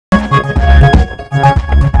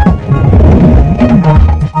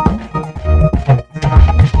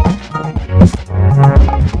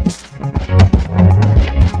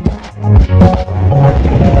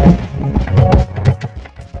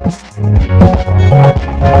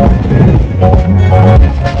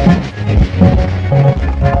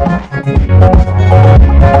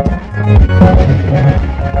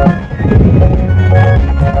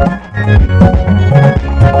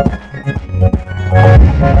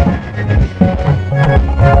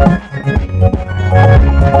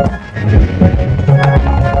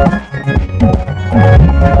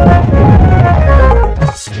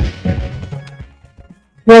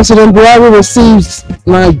President Buhari receives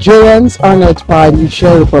Nigerians honored by the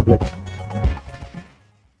Niger Republic.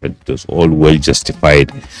 It was all well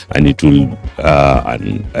justified, and it will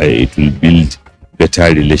build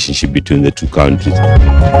better relationship between the two countries.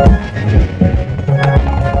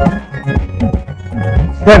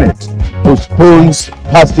 Senate postpones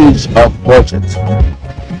passage of budget.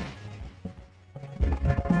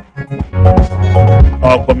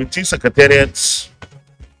 Our committee secretariats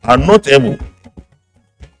are not able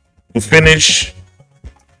to finish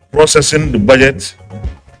processing the budget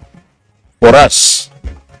for us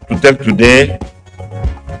to take today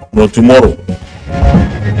nor tomorrow.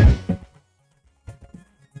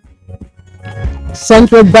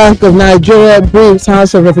 Central Bank of Nigeria briefs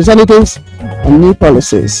House of Representatives on new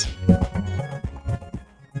policies.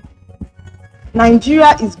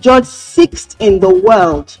 Nigeria is judged 6th in the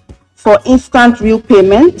world for instant real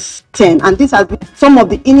payments, 10, and these are some of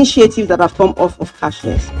the initiatives that have come off of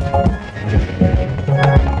cashless.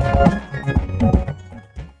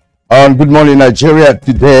 On Good Morning Nigeria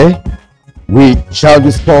today, we shall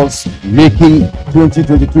discuss making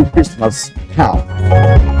 2022 Christmas count.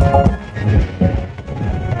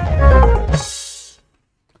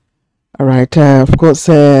 All right, of course,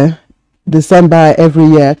 December every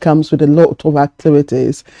year comes with a lot of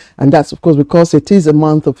activities, and that's of course because it is a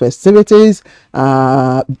month of festivities,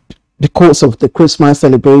 the course of the Christmas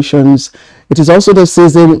celebrations. It is also the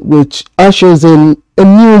season which ushers in a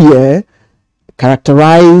new year,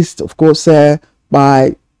 characterized of course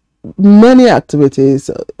by many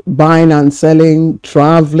activities, buying and selling,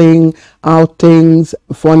 traveling, outings,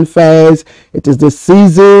 fun fairs. It is the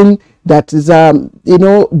season that is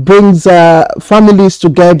brings families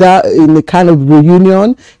together in a kind of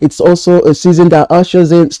reunion. It's also a season that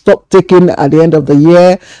ushers in stock taking at the end of the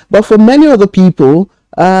year. But for many other people,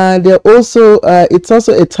 it's also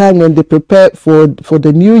a time when they prepare for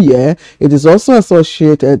the new year. It is also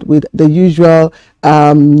associated with the usual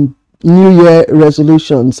New Year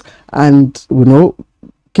resolutions, and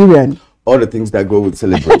Kirian, all the things that go with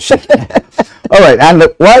celebration. All right, and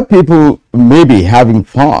while people may be having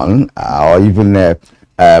fun or even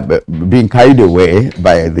being carried away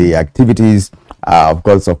by the activities, of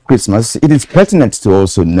course, of Christmas, it is pertinent to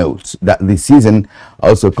also note that the season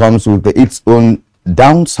also comes with its own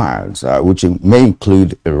downsides, which may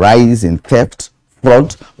include a rise in theft,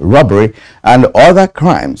 fraud, robbery, and other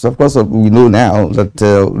crimes. Of course, we know now that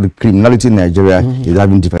the criminality in Nigeria is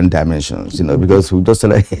having different dimensions, because we just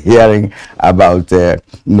started hearing about,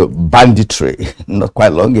 banditry not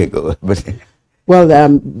quite long ago. But well,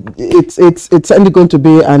 it's only going to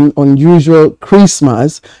be an unusual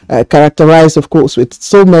Christmas, characterized, of course, with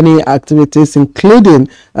so many activities, including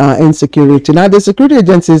insecurity. Now, the security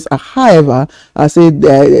agencies are, however,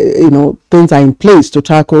 things are in place to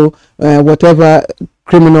tackle whatever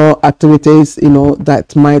criminal activities,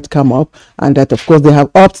 that might come up, and that, of course, they have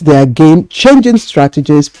upped their game, changing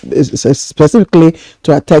strategies specifically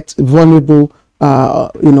to attack vulnerable,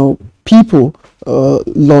 people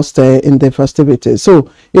lost in their festivities. So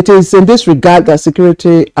it is in this regard that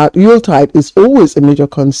security at Yuletide is always a major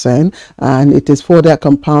concern, and it is further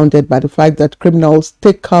compounded by the fact that criminals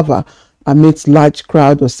take cover amidst large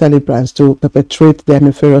crowd of celebrants to perpetrate their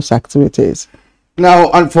nefarious activities. Now,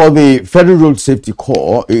 and for the Federal Road Safety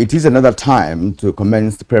Corps, it is another time to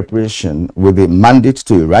commence the preparation with a mandate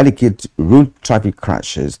to eradicate road traffic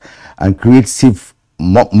crashes and create safe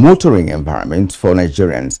motoring environment for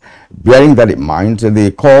Nigerians. Bearing that in mind,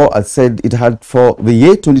 the Corps has said it had, for the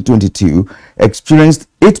year 2022, experienced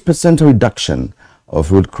 8% reduction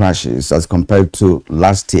of road crashes as compared to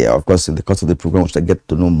last year. Of course, in the course of the program, we should get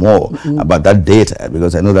to know more about that data,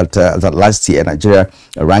 because I know that that last year Nigeria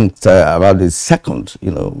ranked about the second,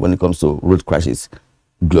 when it comes to road crashes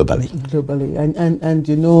globally.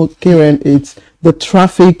 And Karen, it's the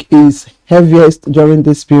traffic is heaviest during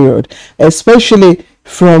this period, especially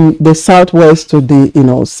from the southwest to the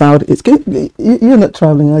southeast. You're not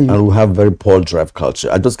traveling, are you? And we have very poor drive culture.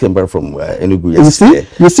 I just came back from Enugu yesterday.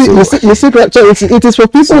 You see, it is for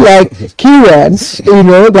people like Kieran,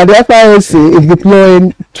 that the FIOC is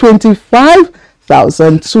deploying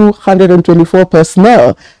 25,224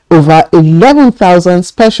 personnel, over 11,000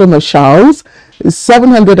 special marshals,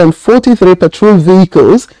 743 patrol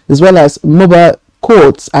vehicles, as well as mobile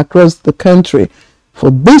courts across the country for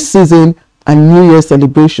this season and New Year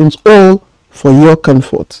celebrations, all for your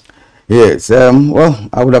comfort. Yes, well,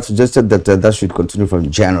 I would have suggested that that should continue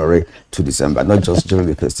from January to December, not just during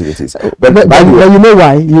the festivities. But you know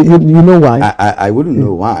why? You know why? I wouldn't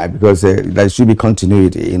know why, because there should be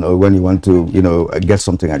continuity, when you want to, get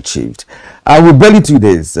something achieved. With barely 2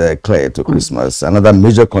 days, Claire, to Christmas, another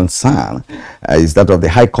major concern is that of the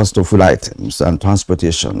high cost of food items and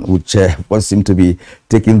transportation, which seem to be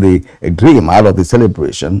taking the dream out of the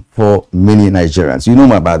celebration for many Nigerians. You know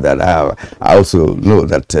more about that. I also know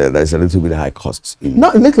that there's a little bit of high costs.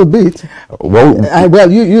 Not a little bit.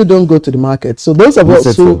 Well, you don't go to the market, so those of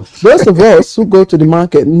us who go to the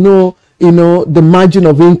market know, the margin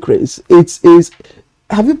of increase.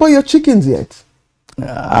 Have you bought your chickens yet? Do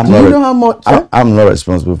you know how much? I'm not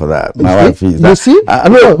responsible for that. My wife is. You see?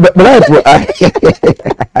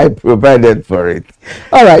 I provided for it.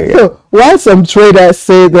 All right. Yeah. So while some traders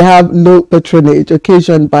say they have low patronage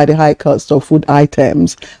occasioned by the high cost of food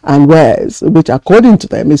items and wares, which according to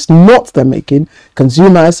them is not the making,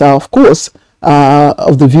 consumers are, of course,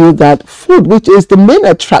 of the view that food, which is the main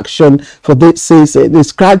attraction for this season,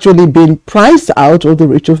 is gradually being priced out of the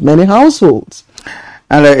reach of many households.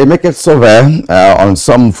 And a market survey on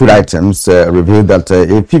some food items revealed that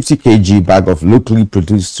a 50 kg bag of locally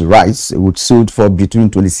produced rice, which sold for between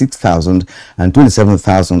 26,000 and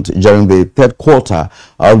 27,000 during the third quarter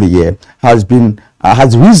of the year, has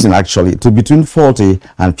risen actually to between 40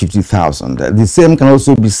 and 50,000. The same can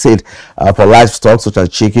also be said for livestock such as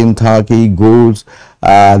chicken, turkey, goats.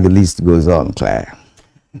 The list goes on, Claire.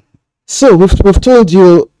 So we've told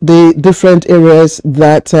you the different areas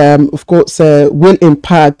that, of course, will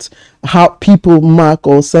impact how people mark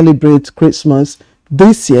or celebrate Christmas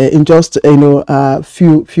this year in just a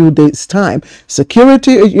few days time.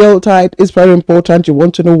 Security at Yuletide is very important. You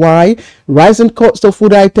want to know why? Rising cost of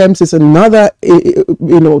food items is another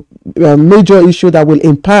major issue that will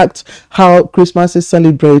impact how Christmas is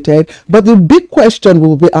celebrated. But the big question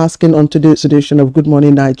we'll be asking on today's edition of Good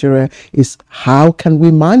Morning Nigeria is, how can we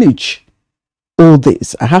manage all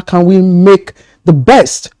this? How can we make the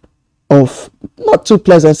best of not too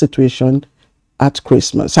pleasant situation at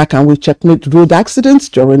Christmas? How can we checkmate road accidents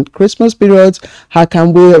during Christmas periods? How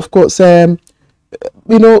can we, of course,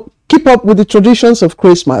 keep up with the traditions of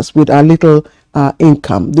Christmas with our little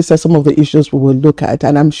income? These are some of the issues we will look at,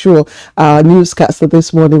 and I'm sure our newscaster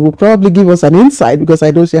this morning will probably give us an insight, because I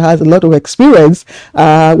know she has a lot of experience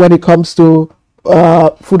when it comes to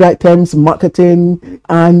food items, marketing,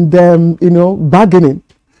 and bargaining.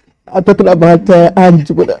 I'm talking about and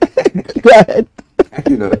go ahead.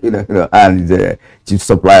 And chief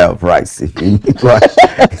supplier of rice, if you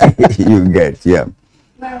you get, yeah.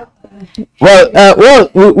 Well,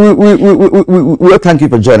 we thank you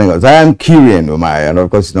for joining us. I am Kirian Umai, and of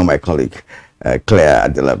course, my colleague Claire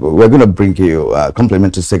Adelabu. We're going to bring you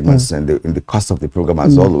complimentary segments in the course of the program,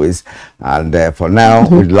 as always. And for now,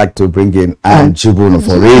 we'd like to bring in Anne Chibuno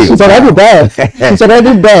for real. She's already there. She's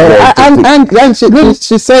already there. And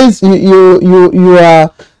she says you are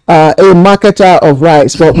a marketer of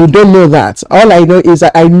rice, but we don't know that. All I know is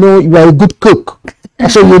that I know you are a good cook.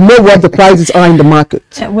 So you know what the prices are in the market.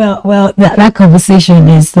 Well, that conversation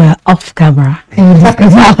is off camera. Off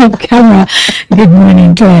camera. Good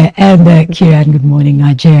morning, Claire and Kieran. Good morning,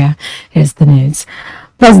 Nigeria. Here's the news.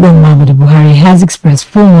 President Muhammadu Buhari has expressed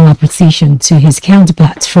formal appreciation to his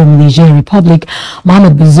counterpart from the Nigerian Republic,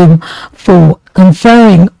 Mohamed Bazoum, for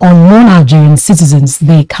conferring on non-Nigerian citizens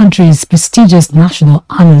the country's prestigious National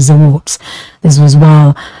Honors Awards. This was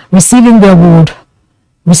while receiving the award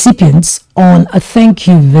recipients on a thank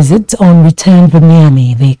you visit on return from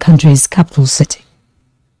Miami, the country's capital city.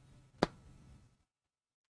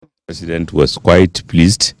 The president was quite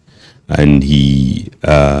pleased, and he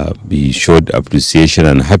showed appreciation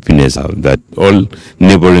and happiness that all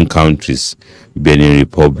neighboring countries, Benin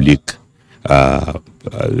Republic,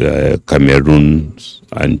 Cameroon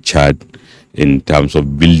and Chad, in terms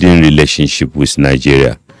of building relationship with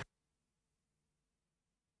Nigeria.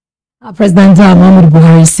 President Muhammadu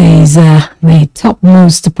Buhari says the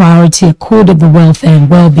topmost priority accorded the welfare and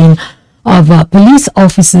well-being of police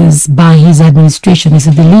officers by his administration is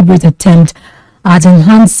a deliberate attempt at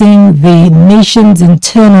enhancing the nation's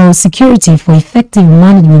internal security for effective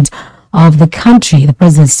management of the country. The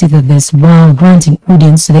president stated this while granting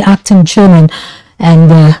audience to the acting chairman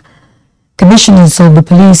and commissioners of the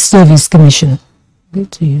Police Service Commission.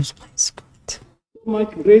 Good to use my script.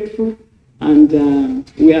 Much grateful, and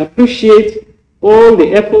we appreciate all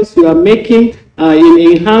the efforts you are making in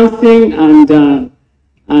enhancing and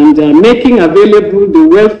making available the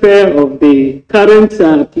welfare of the current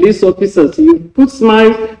police officers. You put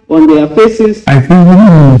smiles on their faces. I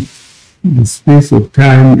think in the space of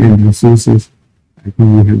time and resources, I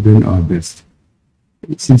think we have done our best.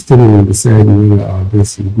 System will decide whether our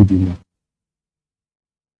best is good enough.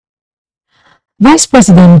 Vice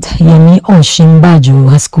President Yemi Osinbajo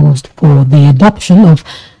has called for the adoption of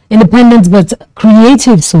independent but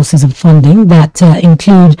creative sources of funding that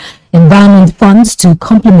include endowment funds to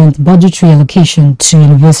complement budgetary allocation to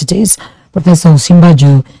universities. Professor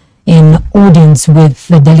Osinbajo, in audience with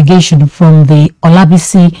the delegation from the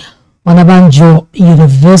Olabisi Onabanjo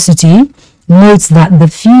University, notes that the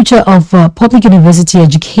future of public university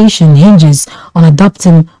education hinges on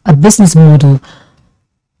adopting a business model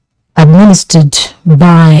administered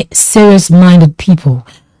by serious-minded people.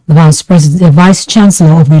 The Vice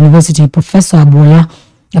Chancellor of the University, Professor Abuja,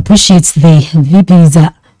 appreciates the VP's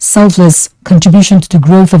selfless contribution to the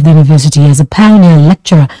growth of the university as a pioneer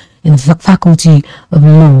lecturer in the Faculty of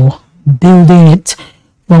Law, building it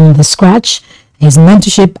from the scratch, his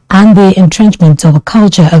mentorship and the entrenchment of a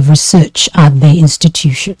culture of research at the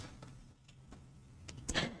institution.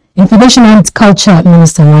 Information and Culture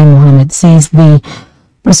Minister Lai Mohammed says the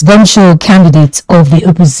presidential candidate of the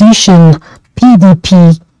opposition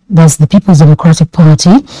PDP, that's the People's Democratic Party,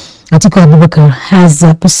 Atiku Abubakar, has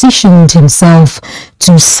positioned himself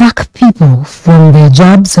to sack people from their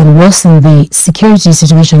jobs and worsen the security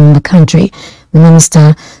situation in the country. The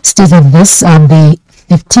minister stated this at the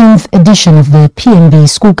 15th edition of the PNB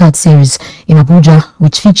School Card Series in Abuja,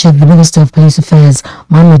 which featured the Minister of Police Affairs,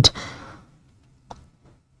 Mohammed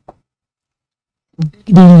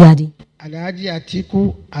Yadi. Alhaji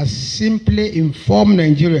Atiku has simply informed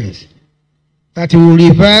Nigerians that he will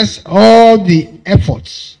reverse all the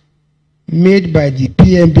efforts made by the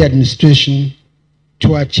PNB administration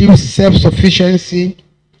to achieve self-sufficiency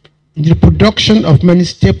in the production of many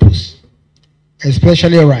staples,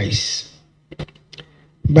 especially rice.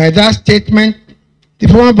 By that statement, the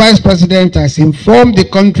former Vice President has informed the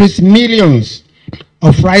country's millions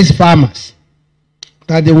of rice farmers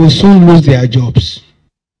that they will soon lose their jobs.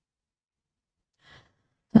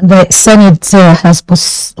 The Senate has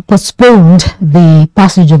postponed the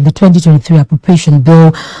passage of the 2023 appropriation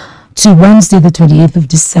bill to Wednesday, the 28th of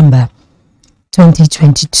December,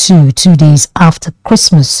 2022, 2 days after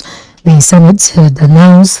Christmas. The Senate had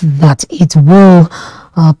announced that it will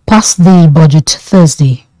pass the budget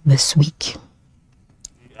Thursday this week.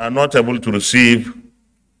 We are not able to receive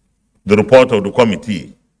the report of the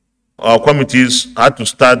committee. Our committees had to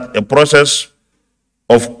start a process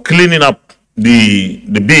of cleaning up the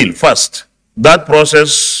bill first. That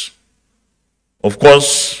process, of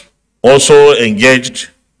course, also engaged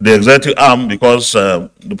the executive arm because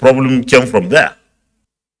the problem came from there.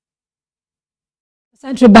 The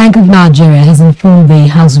Central Bank of Nigeria has informed the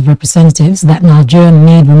House of Representatives that Nigeria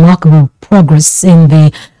made remarkable progress in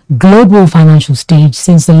the global financial stage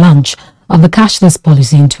since the launch of the cashless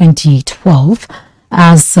policy in 2012,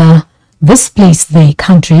 as this placed the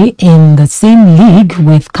country in the same league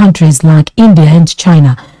with countries like India and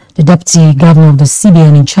China. The Deputy Governor of the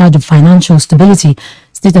CBN in charge of financial stability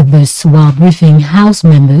stated this while briefing House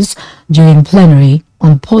members during plenary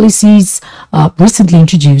on policies recently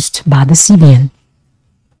introduced by the CBN.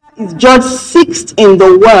 Is judged 6th in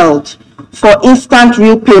the world for instant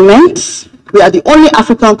real payments. We are the only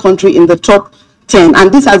African country in the top 10,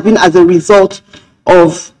 and this has been as a result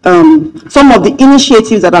of some of the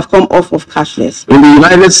initiatives that have come off of cashless. In the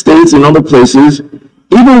United States and other places,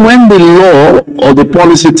 even when the law or the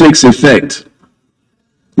policy takes effect,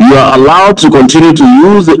 you are allowed to continue to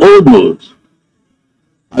use the old modes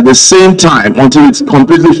at the same time until it's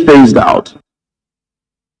completely phased out.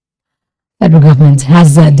 Federal government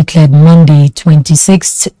has declared Monday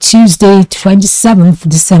 26th, Tuesday 27th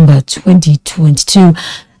December 2022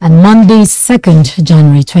 and Monday 2nd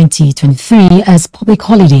January 2023 as public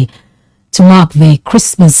holiday to mark the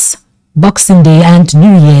Christmas, Boxing Day and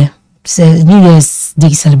New Year's Day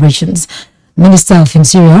celebrations. Minister of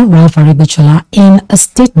Interior Ralph Aregbesola, in a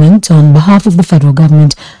statement on behalf of the federal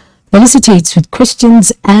government, felicitates with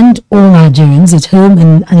Christians and all Nigerians at home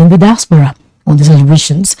and in the diaspora on the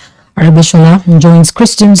celebrations. Aregbesola joins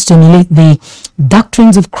Christians to emulate the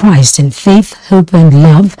doctrines of Christ in faith, hope and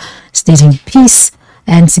love, stating peace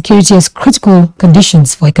and security as critical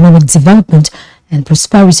conditions for economic development and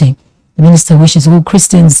prosperity. The minister wishes all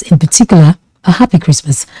Christians in particular a happy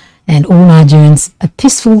Christmas and all Nigerians a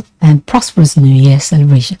peaceful and prosperous New Year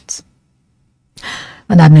celebrations.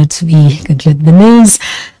 On that note, we conclude the news,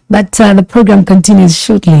 but the program continues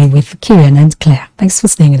shortly with Kieran and Claire. Thanks for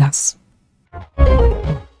staying with us.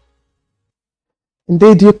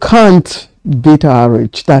 Indeed, you can't beat our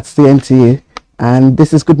reach. That's the NTA. And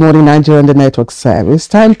this is Good Morning Nigeria and the Network Service.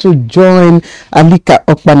 Time to join Alika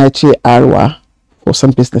Okpanechi Arwa for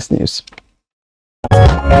some business news.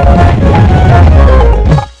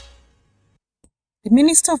 The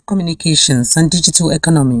Minister of Communications and Digital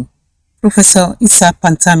Economy, Professor Issa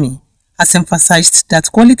Pantami, has emphasized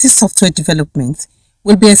that quality software development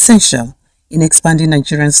will be essential in expanding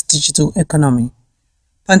Nigeria's digital economy.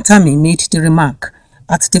 Pantami made the remark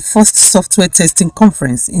at the first software testing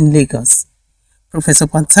conference in Lagos. Professor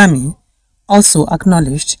Pantami also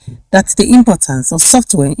acknowledged that the importance of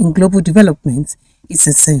software in global development is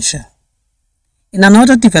essential. In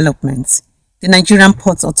another development, the Nigerian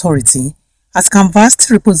Ports Authority has canvassed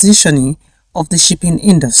repositioning of the shipping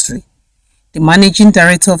industry. The Managing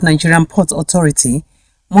Director of Nigerian Ports Authority,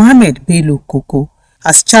 Mohammed Bello Koko,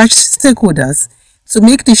 has charged stakeholders to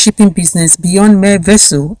make the shipping business beyond mere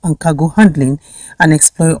vessel and cargo handling and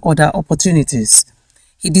explore other opportunities.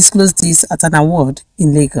 He disclosed this at an award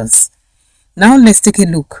in Lagos. Now let's take a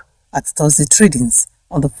look at Thursday tradings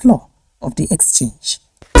on the floor of the exchange.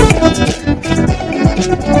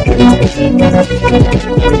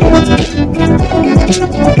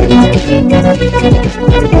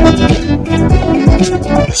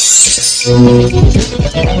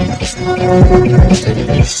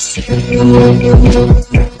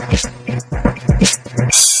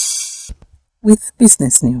 With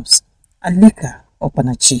business news, Alika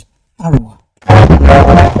Opanachi, Arua.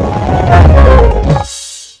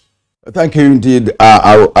 Thank you indeed,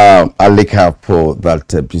 Alika, for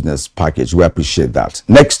that business package. We appreciate that.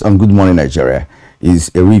 Next on Good Morning Nigeria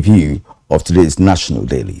is a review of today's national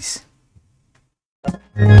dailies.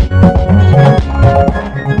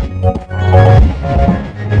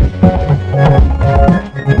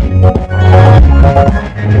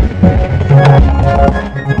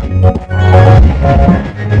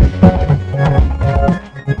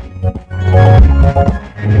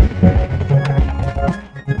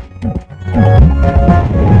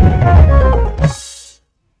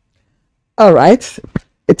 All right,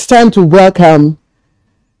 it's time to welcome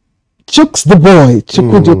Chuks the boy,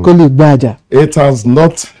 Chukwudi Baja. It has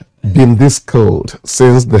not been this cold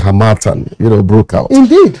since the Hamatan, broke out.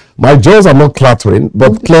 Indeed. My jaws are not clattering,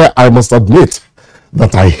 but Claire, I must admit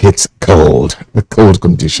that I hate cold, the cold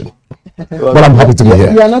condition. But I'm happy to be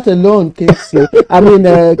here. You are not alone, Kingsley. I mean,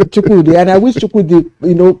 Chukwudi, and I wish Chukwudi,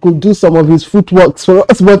 could do some of his footworks for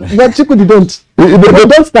us, but Chukwudi don't.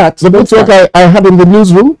 Don't start. The footwork I had in the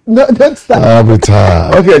newsroom? No, don't start. I'll be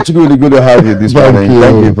tired. Okay, Chukwudi, good to have you this morning.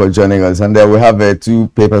 Thank you for joining us. And we have 2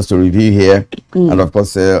 papers to review here. And of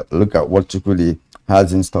course, look at what Chukwudi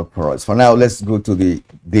has in stock for us. For now, let's go to the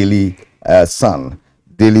Daily Sun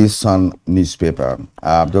newspaper.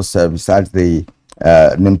 Just besides the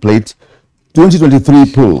nameplate,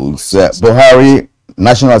 2023 polls, Buhari,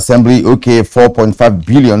 National Assembly, 4.5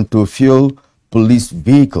 billion to fuel police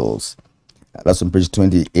vehicles. That's on page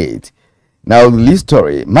 28. Now, the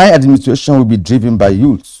story, my administration will be driven by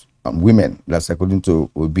youths and women. That's according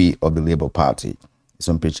to Obi of the Labour Party. It's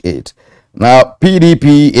on page 8. Now,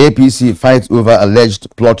 PDP, APC fight over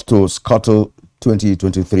alleged plot to scuttle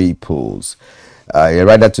 2023 polls.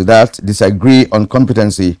 Rather to that, disagree on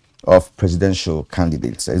competency of presidential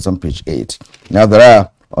candidates. It's on page 8. Now, there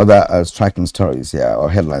are other striking stories here,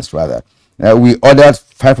 or headlines rather. Now, we ordered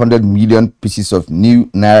 500 million pieces of new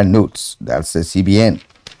Naira notes. That's a CBN.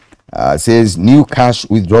 Says new cash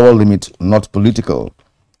withdrawal limit not political.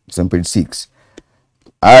 It's on page 6.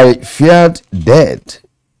 I feared dead.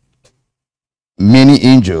 Many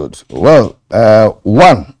injured. Well,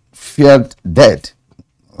 one feared dead.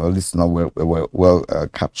 Well, this is not well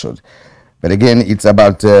captured. But again, it's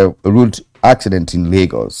about a road accident in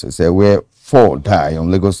Lagos. It's where 4 die on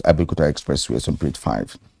Lagos Abuja Expressway. It's on page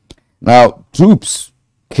 5. Now, troops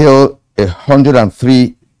kill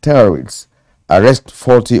 103 terrorists, arrest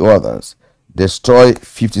 40 others, destroy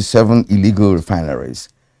 57 illegal refineries.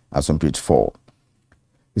 That's on page 4.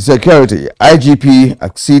 Security, IGP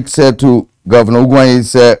accedes to Governor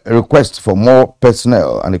Ugwan's request for more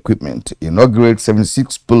personnel and equipment. Inaugurate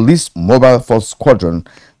 76 police mobile force squadron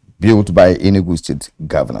built by Enugu State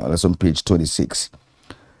Governor. That's on page 26.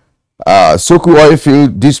 Soku oil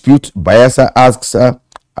field dispute, Bayelsa asks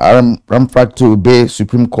Ramfrak to obey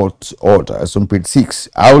Supreme Court order. That's on page 6.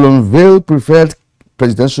 I will unveil preferred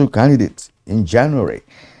presidential candidates in January.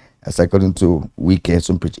 That's according to Wike,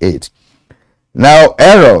 on page 8. Now,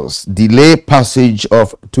 errors delay passage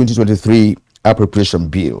of 2023 appropriation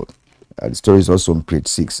bill. The story is also on page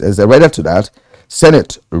 6. As a writer to that,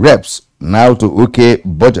 Senate reps now to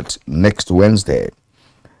budget next Wednesday.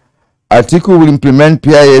 Atiku will implement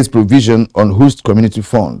PIA's provision on host community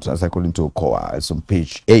funds, as according to Okoa. It's on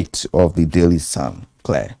page 8 of the Daily Sun.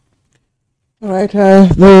 Claire. All right.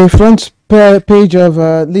 The front page of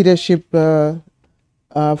Leadership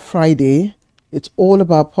Friday It's all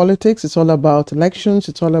about politics. It's all about elections.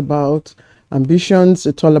 It's all about ambitions.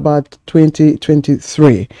 It's all about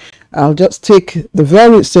 2023. I'll just take the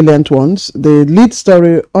very salient ones. The lead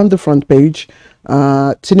story on the front page,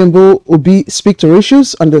 Tinubu Obi speak to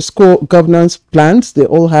issues, underscore governance plans. They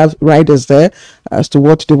all have riders there as to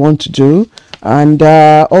what they want to do. And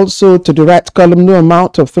also to the right column, no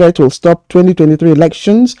amount of threat will stop 2023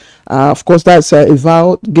 elections. Of course, that's a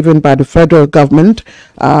vow given by the federal government.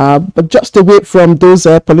 But just away from those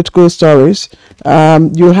political stories,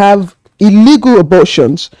 you have illegal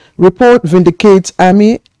abortions. Report vindicates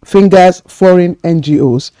army fingers foreign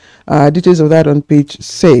NGOs. Details of that on page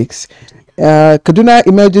 6. Kaduna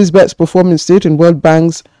emerges best performing state in World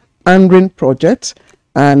Bank's ANRIN project.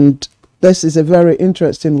 And this is a very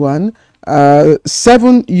interesting one.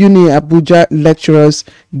 7 uni Abuja lecturers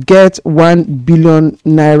get 1 billion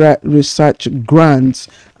naira research grants,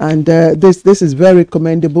 and this is very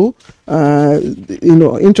commendable.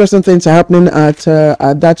 Interesting things are happening at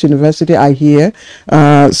that university, I hear.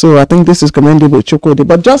 So I think this is commendable, Chukodi.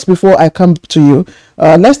 But just before I come to you,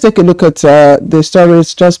 let's take a look at the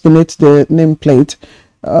stories just beneath the nameplate.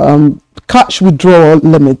 Cash withdrawal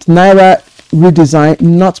limit, Naira redesign,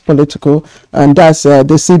 not political, and that's the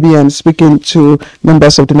CBN speaking to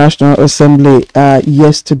members of the National Assembly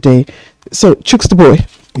yesterday. So, Chooks the boy.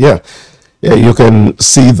 Yeah, you can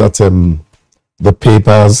see that the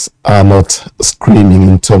papers are not screaming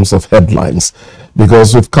in terms of headlines,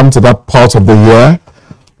 because we've come to that part of the year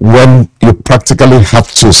when you practically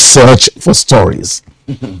have to search for stories.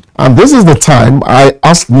 And this is the time I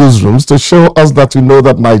ask newsrooms to show us that we know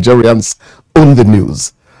that Nigerians own the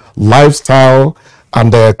news. Lifestyle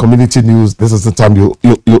and community news, this is the time you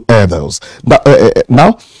air those.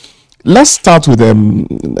 Now, let's start with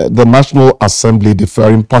the National Assembly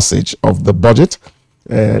deferring passage of the budget.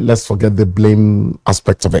 Let's forget the blame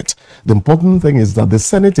aspect of it. The important thing is that the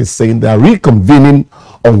Senate is saying they are reconvening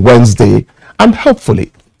on Wednesday, and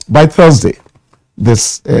hopefully by Thursday,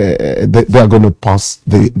 they are going to pass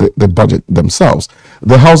the budget themselves.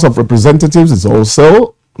 The House of Representatives is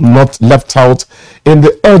also not left out in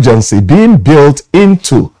the urgency being built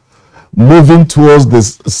into moving towards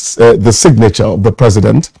this the signature of the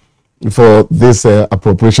president for this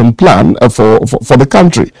appropriation plan for the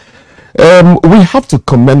country. We have to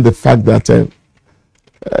commend the fact that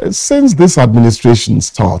since this administration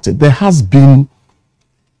started, there have been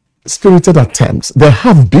spirited attempts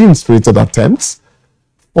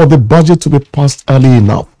for the budget to be passed early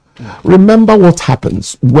enough. Remember what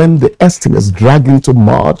happens when the estimates drag into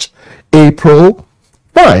March, April.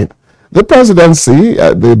 Fine. The presidency,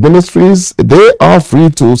 the ministries, they are free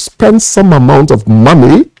to spend some amount of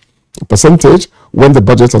money, percentage, when the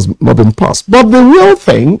budget has not been passed. But the real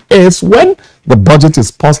thing is when the budget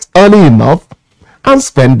is passed early enough and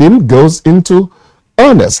spending goes into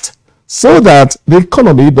earnest, so that the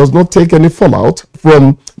economy does not take any fallout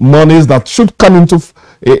from monies that should come into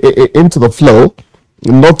the flow,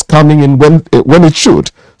 not coming in when it should.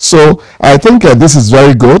 So I think this is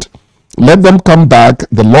very good. Let them come back,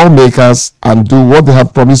 the lawmakers, and do what they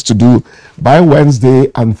have promised to do by Wednesday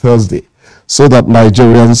and Thursday, so that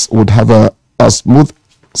Nigerians would have a smooth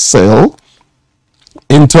sail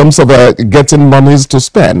in terms of getting monies to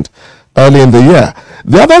spend early in the year.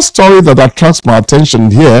 The other story that attracts my attention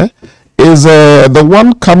here is the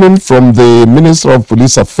one coming from the Minister of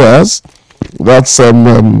Police Affairs. That's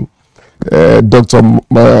Dr.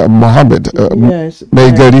 Mohammed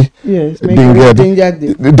Megadi. Yes,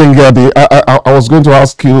 Dingadi. I was going to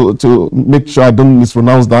ask you to make sure I don't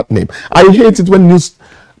mispronounce that name. I hate it when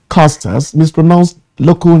newscasters mispronounce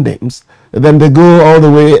local names. Then they go all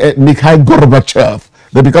the way Mikhail Gorbachev.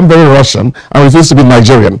 They become very Russian and refuse to be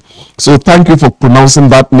Nigerian. So thank you for pronouncing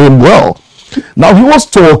that name well. Now, he was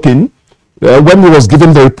talking when he was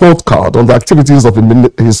given the report card on the activities of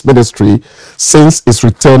his ministry since his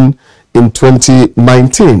return in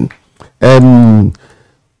 2019.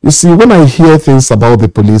 You see, when I hear things about the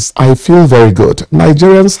police, I feel very good.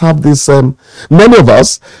 Nigerians have this, many of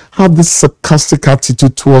us have this sarcastic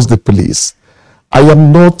attitude towards the police. I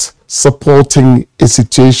am not supporting a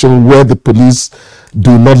situation where the police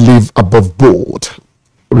do not live above board.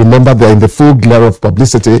 Remember, they're in the full glare of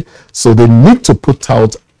publicity, so they need to put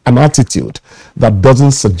out an attitude that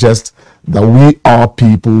doesn't suggest that we are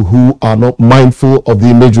people who are not mindful of the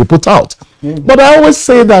image we put out. But I always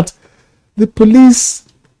say that the police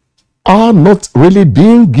are not really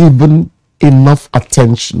being given enough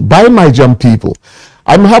attention by Nigerian people.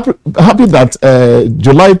 I'm happy that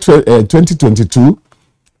July 2022,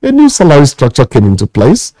 a new salary structure came into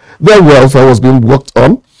place. Their welfare was being worked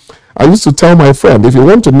on. I used to tell my friend, if you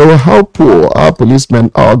want to know how poor our policemen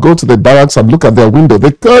are, go to the barracks and look at their window.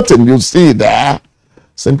 The curtain you see there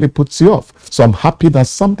simply puts you off. So I'm happy that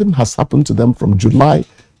something has happened to them from July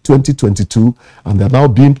 2022, and they're now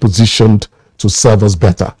being positioned to serve us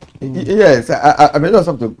better. Yes, I mean, just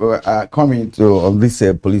have to comment on this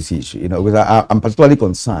police issue, you know, because I'm particularly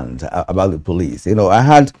concerned about the police. You know, I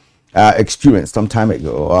had experience some time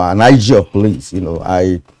ago, an IG of police, you know,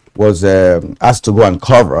 I was asked to go and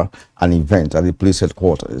cover an event at the police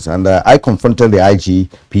headquarters, and I confronted the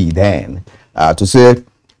IGP then to say,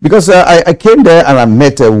 because I came there and I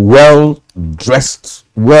met a well-dressed,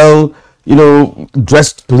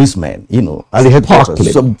 dressed policeman, you know, at the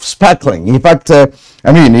headquarters, so sparkling. In fact, I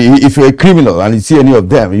mean, if you're a criminal and you see any of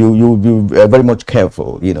them, you'll be very much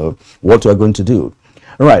careful, you know, what you are going to do.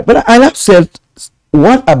 Right, but I have said,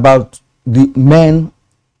 what about the men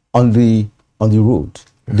on the road,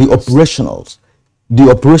 the operationals, they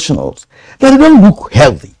don't look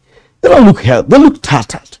healthy, they look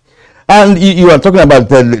tattered. And you are talking about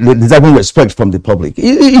deserving respect from the public.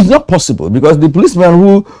 It's not possible, because the policemen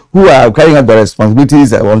who are carrying out their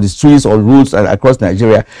responsibilities on the streets or roads across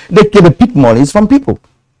Nigeria, they pick monies from people.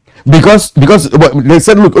 Because they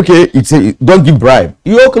said, look, okay, don't give bribe.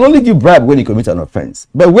 You can only give bribe when you commit an offense.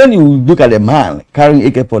 But when you look at a man carrying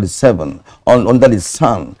AK-47 under the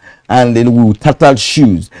sun, and then with tattered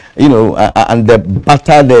shoes, you know, and the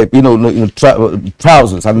battered,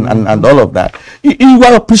 trousers and all of that, you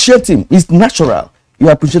are appreciating. It's natural. You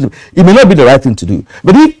appreciate it. It may not be the right thing to do,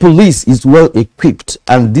 but if police is well equipped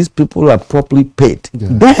and these people are properly paid,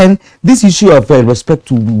 then this issue of respect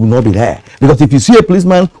will not be there. Because if you see a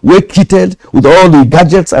policeman well kitted with all the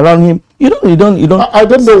gadgets around him, you don't. I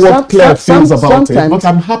don't know what Claire feels about it, but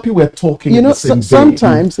I'm happy we're talking. You know,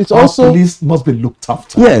 sometimes it's also police must be looked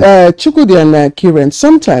after. Yes, Chukwudi and Kiran.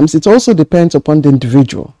 Sometimes it also depends upon the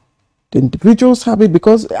individual. The individual's habit,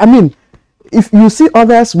 because I mean, if you see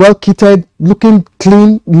others well kitted, looking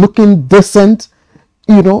clean, looking decent,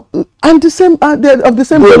 you know, and the same of the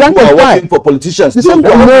same rank and file. Working for politicians. No.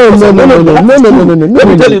 Let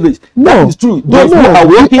me tell you this. No, it's true. Those who are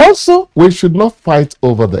working. Also, we should not fight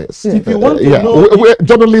over this. If you want to know,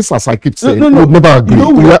 journalists, as I keep saying, would never agree.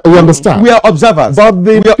 We understand. We are observers. But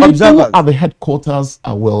the people at the headquarters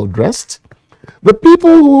are well dressed. The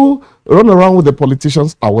people who run around with the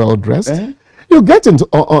politicians are well dressed. You get into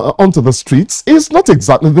onto the streets, it's not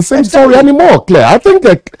exactly the same story anymore, Claire. I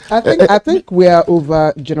think we are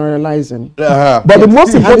over generalizing. But the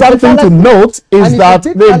most important thing to note is that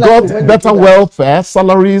they got better welfare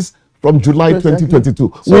salaries from July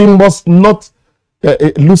 2022. We must not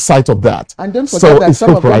lose sight of that. And don't forget that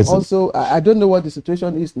some of them also, I don't know what the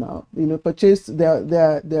situation is now, you know, purchased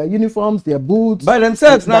their uniforms, their boots by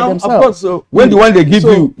themselves now. Of course, so when the one they give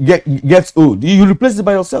you gets old, you replace it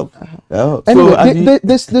by yourself. Anyway,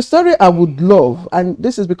 the story I would love, and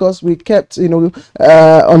this is because we kept, you know,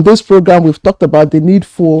 on this program we've talked about the need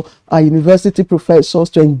for our university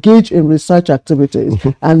professors to engage in research activities,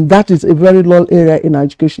 and that is a very low area in our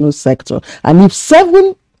educational sector. And if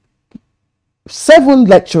seven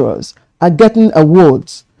lecturers are getting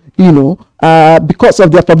awards, you know, because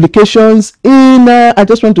of their publications in, I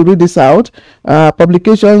just want to read this out,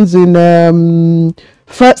 publications in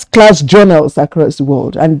first-class journals across the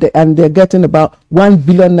world, and they're getting about 1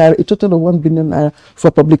 billion naira, a total of 1 billion naira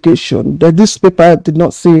for publication. This paper did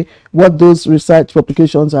not say what those research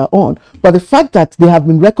publications are on, but the fact that they have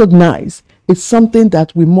been recognized is something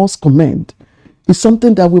that we must commend. It's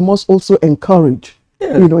something that we must also encourage.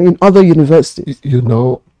 You know, in other universities. You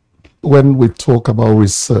know, when we talk about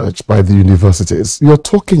research by the universities, you're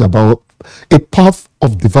talking about a path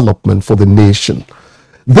of development for the nation.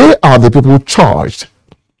 They are the people charged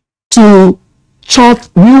to chart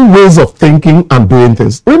new ways of thinking and doing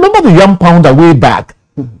things. Remember the yam pounder way back?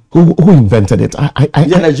 Who invented it?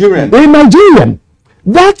 Nigerian. A Nigerian.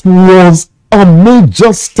 That was a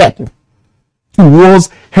major step towards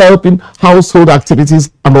helping household activities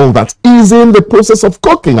and all that, easing the process of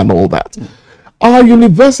cooking and all that. Our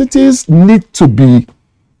universities need to be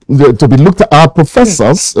looked at. Our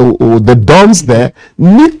professors or the dons there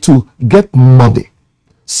need to get money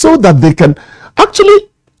so that they can actually.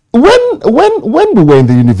 When we were in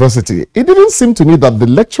the university, it didn't seem to me that the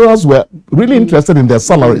lecturers were really interested in their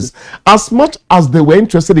salaries as much as they were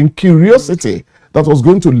interested in curiosity that was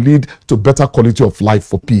going to lead to better quality of life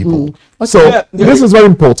for people. So this is very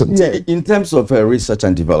important. Yeah. In terms of research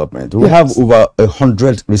and development, we have over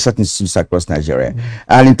 100 research institutes across Nigeria,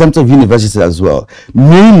 and in terms of universities as well,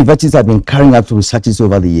 many universities have been carrying out researches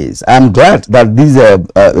over the years. I'm glad that these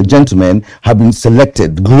gentlemen have been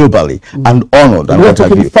selected globally and honored. And what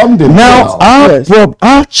have you. Now,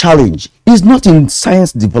 our challenge is not in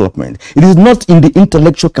science development. It is not in the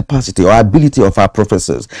intellectual capacity or ability of our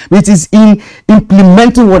professors. It is in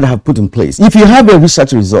implementing what I have put in place. If you have a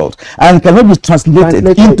research result and cannot be translated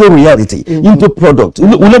into reality, into product, we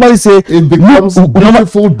normally say it becomes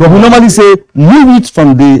beautiful. We normally say move it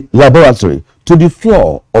from the laboratory to the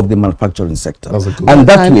floor of the manufacturing sector, and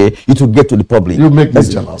that way it will get to the public. You make me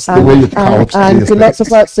jealous the way you couch. And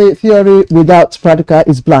philosophers say theory without practical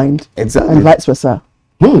is blind, exactly, and vice versa.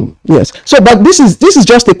 Yes. So, but this is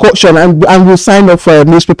just a caution, and we'll sign off for a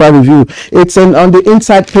newspaper review. It's on the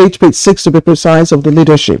inside page 6 to be precise, of the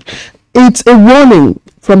leadership. It's a warning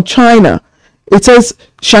from China. It says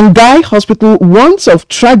Shanghai hospital warns of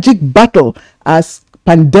tragic battle as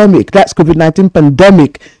pandemic, that's COVID-19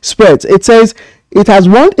 pandemic, spreads. It says it has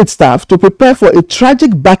warned its staff to prepare for a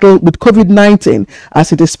tragic battle with COVID-19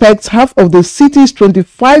 as it expects half of the city's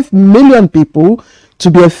 25 million people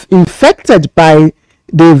to be infected by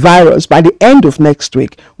the virus by the end of next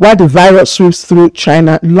week, while the virus sweeps through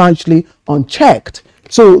China largely unchecked.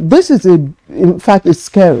 So this is in fact, it's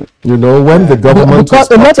scary. You know, when the government was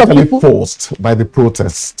practically forced by the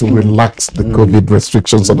protests to relax the COVID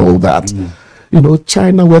restrictions and all that, you know,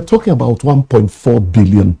 China, we're talking about 1.4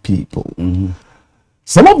 billion people.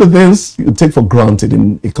 Some of the things you take for granted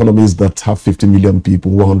in economies that have 50 million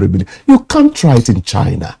people, 100 million, you can't try it in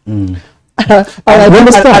China. I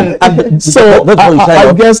understand. So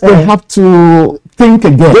I guess they have to think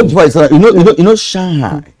again. You know,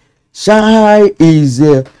 Shanghai is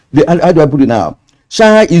how do I put it now?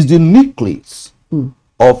 Shanghai is the nucleus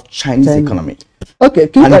of Chinese economy. Okay,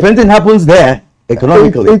 and if anything happens there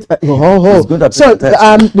economically, it's going to so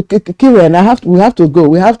Kiran,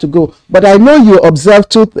 we have to go. But I know you observed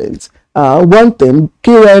two things. One thing,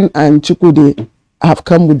 Kiran and Chukwudi have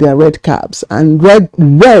come with their red caps, and red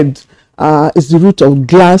is the root of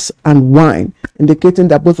glass and wine, indicating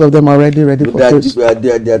that both of them are already ready for this.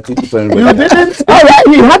 They are two different. You didn't. All right,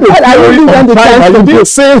 he had that. I really want the time. You did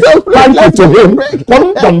say thank you to him.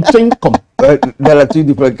 There are two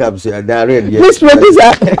different caps here. They are red. Yes. Please,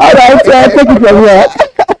 producer. All right, take it from here.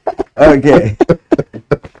 Okay.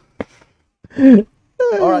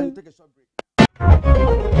 All right, take a short break.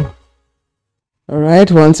 All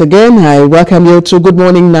right, once again, I welcome you to Good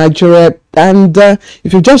Morning Nigeria. And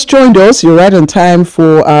if you've just joined us, you're right on time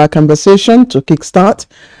for our conversation to kickstart.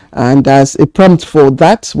 And as a prompt for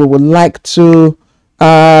that, we would like to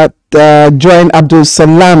join Abdul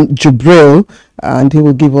Salam Jubril, and he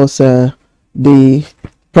will give us the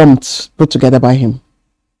prompts put together by him.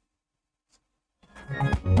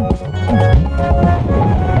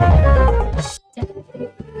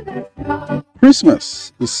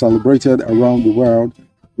 Christmas is celebrated around the world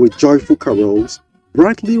with joyful carols,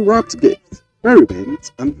 brightly wrapped gifts,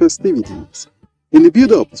 merriment, and festivities. In the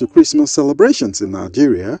build-up to Christmas celebrations in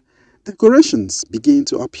Nigeria, decorations begin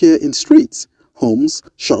to appear in streets, homes,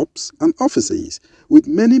 shops, and offices, with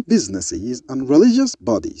many businesses and religious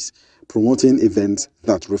bodies promoting events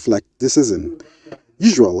that reflect the season.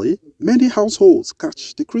 Usually, many households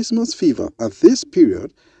catch the Christmas fever at this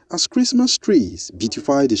period as Christmas trees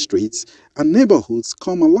beautify the streets and neighborhoods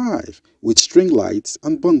come alive with string lights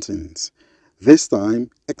and buntings. This time,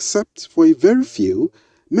 except for a very few,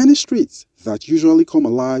 many streets that usually come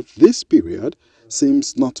alive this period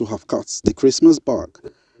seems not to have caught the Christmas bug.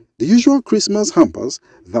 The usual Christmas hampers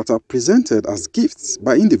that are presented as gifts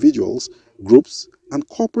by individuals, groups, and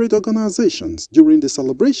corporate organizations during the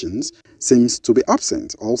celebrations seems to be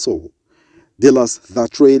absent also. Dealers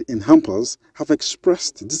that trade in hampers have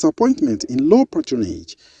expressed disappointment in low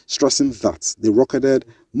patronage, stressing that they rocketed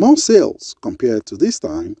more sales compared to this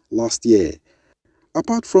time last year.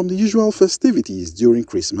 Apart from the usual festivities during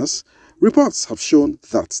Christmas, reports have shown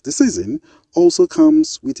that the season also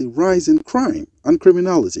comes with a rise in crime and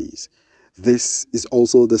criminalities. This is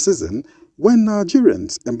also the season when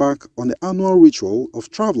Nigerians embark on the annual ritual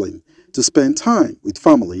of traveling to spend time with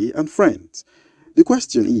family and friends. The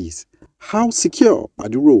question is, how secure are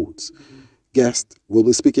the roads? Guests will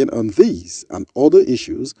be speaking on these and other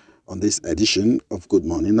issues on this edition of Good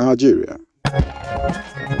Morning Nigeria.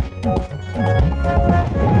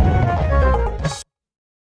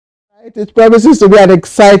 It promises to be an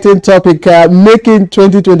exciting topic, making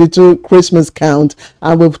 2022 Christmas count.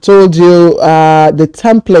 And we've told you the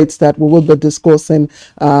templates that we will be discussing,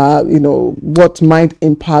 what might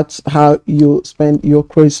impact how you spend your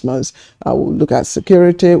Christmas. We'll look at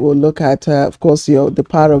security, we'll look at, of course, the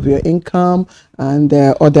part of your income and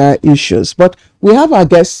other issues. But we have our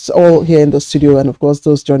guests all here in the studio and, of course,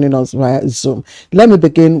 those joining us via Zoom. Let me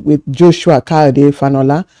begin with Joshua Kayode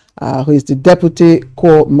Fanola, who is the Deputy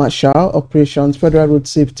Corps Marshal, Operations, Federal Road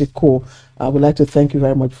Safety Corps. I would like to thank you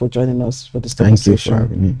very much for joining us for this conversation. Thank you for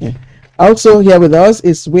having me. Yeah. Also here with us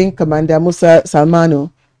is Wing Commander Musa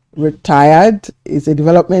Salmanu, retired, is a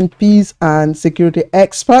development, peace and security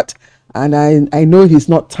expert. And I know he's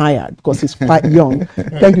not tired because he's quite young.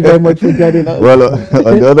 Thank you very much for joining us. Well,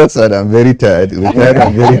 on the other side, I'm very tired.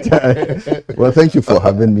 I'm very tired. Well, thank you for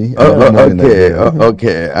having me.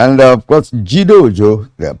 Okay. And of course, Jido Ojo,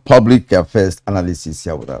 the public affairs analyst, is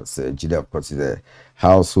here with us. Jido, of course, is a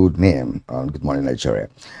household name on Good Morning Nigeria.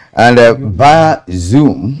 And via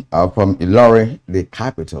Zoom from Ilori, the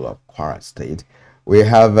capital of Kwara State, we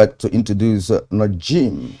have to introduce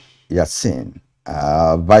Najim Yassin,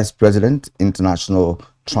 Vice President, International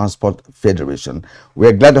Transport Federation.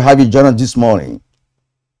 We're glad to have you join us this morning.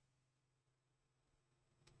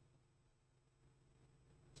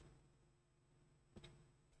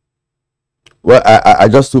 Well, I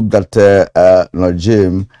just hope that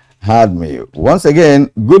Najim had me. Once again,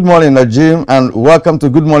 good morning, Najim, and welcome to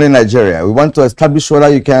Good Morning Nigeria. We want to establish whether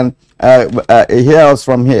you can hear us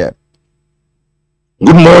from here.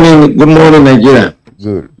 Good morning, Nigeria.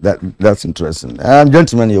 Good. That's interesting.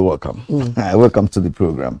 Gentlemen, you're welcome. Welcome to the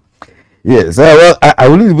program. Yes. Well, I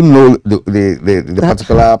wouldn't even know the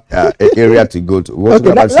particular area to go to. We're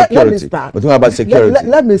talking about security. We're talking about security.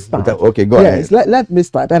 Let me start. Okay, go ahead. Let me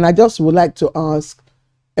start. And I just would like to ask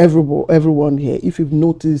everyone here if you've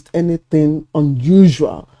noticed anything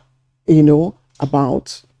unusual,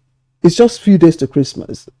 about. It's just a few days to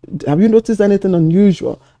Christmas. Have you noticed anything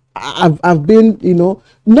unusual? I've been,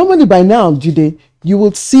 normally by now, Jide, you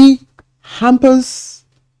will see hampers,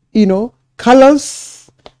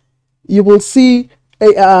 colors, you will see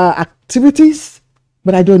activities,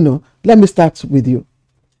 but I don't know. Let me start with you.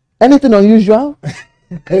 Anything unusual?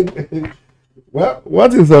 Well,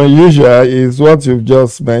 what is unusual is what you've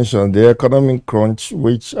just mentioned, the economic crunch,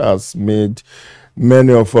 which has made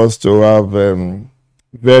many of us to have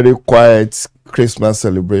very quiet Christmas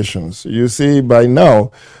celebrations. You see, by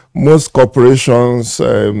now, most corporations,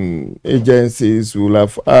 agencies will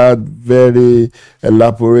have had very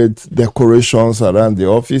elaborate decorations around the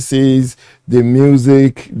offices, the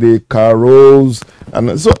music, the carols,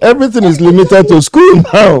 and so everything is limited to school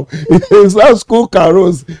now. It's not school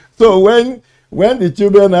carols. So when the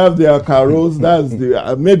children have their carols, that's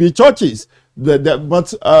the maybe churches.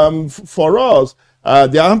 But for us,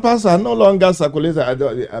 the hampers are no longer circulated. I've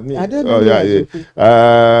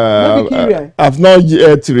not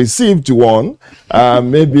yet received one.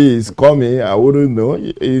 Maybe it's coming. I wouldn't know.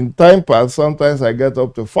 In time past, sometimes I get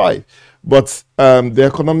up to 5. But the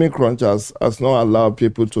economic crunch has not allowed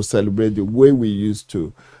people to celebrate the way we used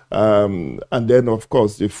to. And then, of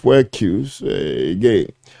course, the fuel queues,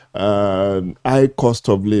 again, high cost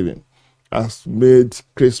of living has made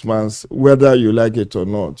Christmas, whether you like it or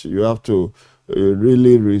not, you have to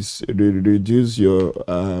really reduce your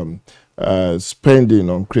spending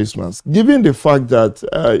on Christmas. Given the fact that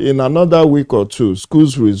in another week or two,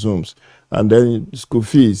 schools resumes, and then school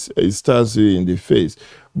fees, it starts you in the face.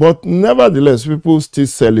 But nevertheless, people still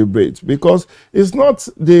celebrate because it's not,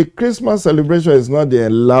 the Christmas celebration is not the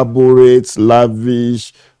elaborate,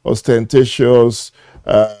 lavish, ostentatious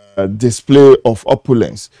display of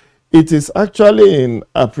opulence. It is actually in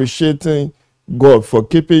appreciating God for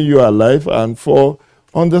keeping you alive and for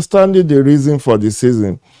understanding the reason for the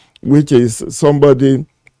season, which is somebody,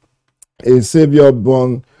 a savior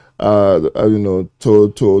born, to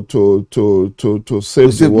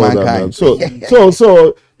save the world. Mankind.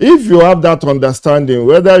 So if you have that understanding,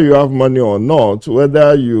 whether you have money or not,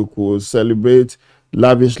 whether you could celebrate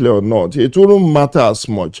lavishly or not, it wouldn't matter as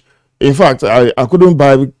much. In fact, I couldn't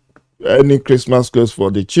buy any Christmas clothes for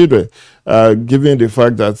the children, given the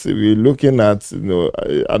fact that we're looking at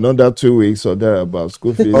another 2 weeks or thereabouts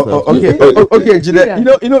school fees. Okay, Gina,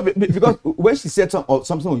 because when she said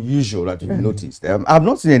something unusual that you've noticed, I've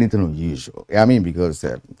not seen anything unusual. I mean, because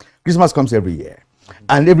Christmas comes every year.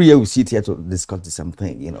 And every year we sit here to discuss the same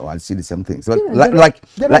thing, and see the same things. But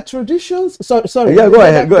there are traditions. Sorry. Yeah, go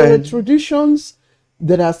ahead. There are traditions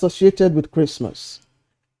that are associated with Christmas.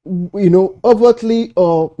 Overtly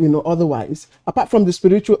or otherwise, apart from the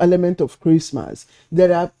spiritual element of Christmas,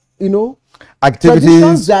 there are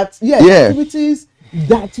activities that activities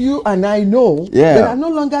that you and I know that are no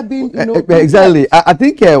longer being exactly. I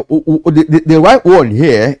think the right word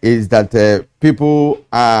here is that people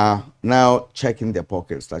are now checking their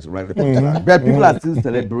pockets, that's right. But people are still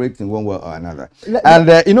celebrating one way or another. And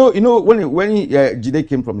when Jide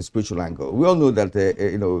came from a spiritual angle, we all know that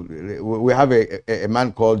we have a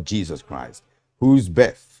man called Jesus Christ, whose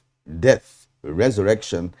birth, death,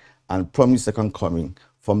 resurrection, and promised second coming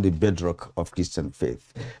from the bedrock of Christian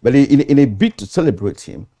faith. But in a bid to celebrate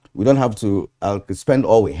him, we don't have to spend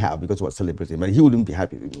all we have because we're celebrating. But he wouldn't be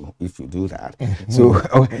happy if you do that.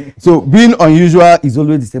 So being unusual is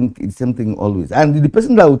always the same thing always. And the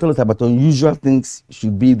person that will tell us about unusual things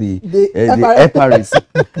should be the FRS.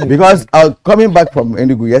 Because coming back from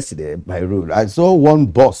Enugu yesterday by road, I saw one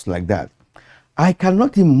bus like that. I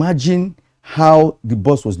cannot imagine how the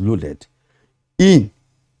bus was loaded.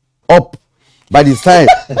 Up, by the side,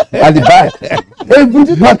 at the back,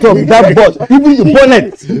 every part of that bus, even the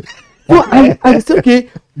bonnet. So I said, okay,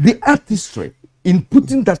 the artistry in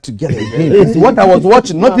putting that together is what I was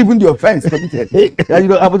watching, not even the offense committed.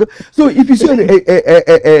 So if you see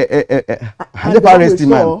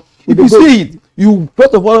man, if you see it, you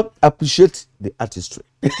first of all appreciate the artistry,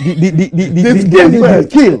 the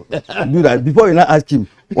skill. Do that before you now ask him,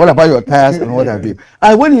 what about your tires and what have you?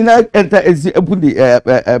 And when you now enter, get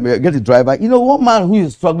the driver, one man who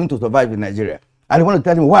is struggling to survive in Nigeria, and I want to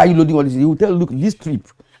tell him, why are you loading all this? He will tell, look, this trip,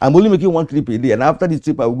 I'm only making one trip a day, and after this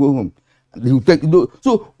trip, I will go home. He will take,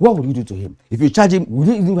 so what would you do to him? If you charge him, would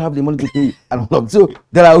you even have the money to pay? And all of, so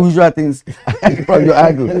there are usual things from your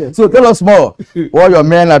angle. So tell us more what your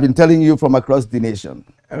men have been telling you from across the nation.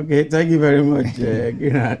 Okay, thank you very much,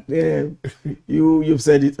 you've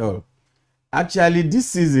said it all. Actually, this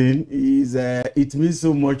season is it means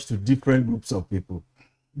so much to different groups of people.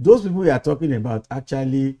 Those people we are talking about,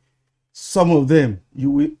 actually, some of them, you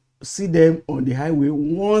will see them on the highway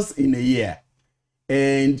once in a year.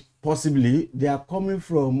 And possibly, they are coming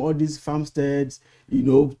from all these farmsteads,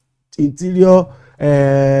 interior,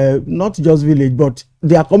 not just village, but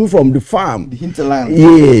they are coming from the farm. The hinterland.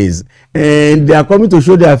 Yes. And they are coming to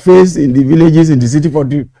show their face in the villages, in the city for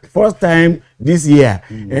the first time this year.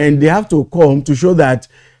 And they have to come to show that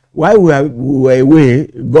while we were away,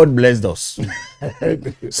 God blessed us.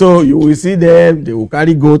 So you will see them, they will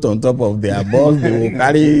carry goat on top of their bus, they will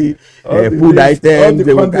carry food items,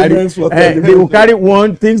 they will carry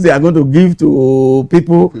one things they are going to give to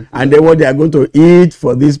people, and then what they are going to eat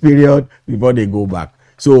for this period before they go back.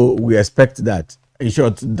 So we expect that. In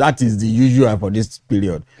short, that is the usual for this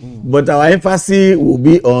period. But our emphasis will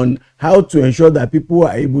be on how to ensure that people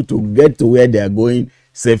are able to get to where they are going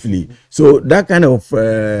safely. So that kind of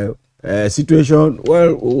situation,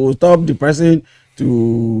 well, we'll stop the person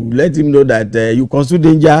to let him know that you constitute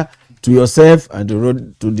danger to yourself and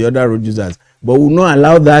to the other road users. But we will not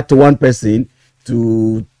allow that one person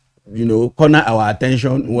to, corner our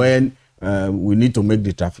attention when we need to make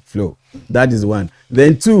the traffic flow. That is one.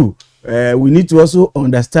 Then two, we need to also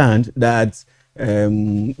understand that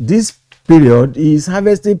this period is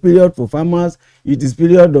harvesting period for farmers. It is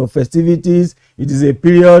period of festivities. It is a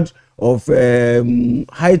period of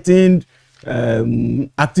heightened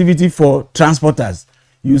activity for transporters.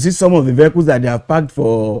 You see some of the vehicles that they have parked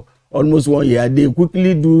for almost 1 year, they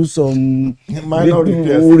quickly do some minor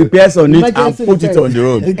repairs on it and put it on the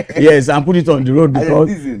road. Yes, and put it on the road because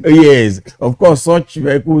yes, of course, such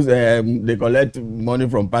vehicles they collect money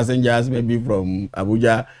from passengers, maybe from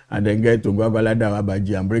Abuja, and then get to Gwagwalada or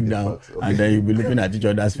Abaji and break down, and then you'll be looking at each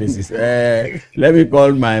other's faces. Let me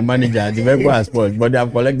call my manager. The vehicle has spoiled, but they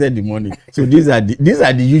have collected the money. So these are the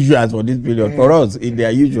usuals for this period. For us, they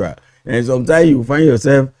are usual, and sometimes you find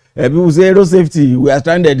yourself. People say road safety, we are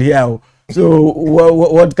stranded here. So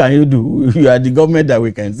what can you do? You are the government that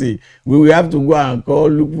we can see. We will have to go and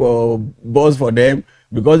look for bus for them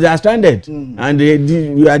because they are stranded. And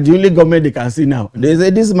we are the only government they can see now. They say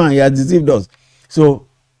this man, he has deceived us. So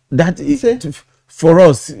that is for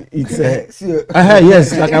us, it's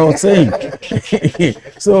yes, like I was saying.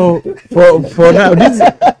 So for now, this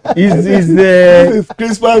is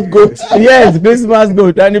Christmas goat. Yes, Christmas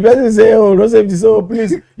goat. And the person say, "Oh, road safety, so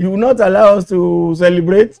please, you will not allow us to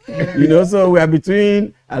celebrate." So we are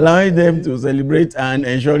between allowing them to celebrate and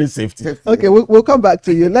ensuring safety. Okay, we'll come back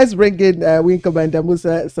to you. Let's bring in Wing Commander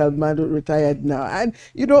Musa Salman, retired now, and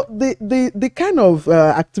the kind of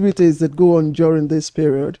activities that go on during this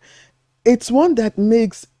period. It's one that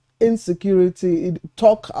makes insecurity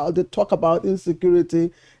talk about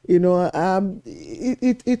insecurity.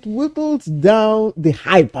 It whittles down the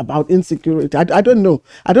hype about insecurity. I don't know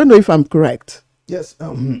if I'm correct. Yes.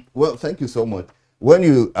 Well, thank you so much. when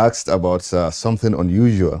you asked about something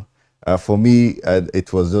unusual, for me,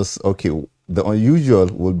 it was just, okay, the unusual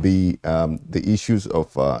would be the issues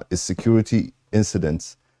of security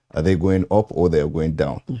incidents. Are they going up or they're going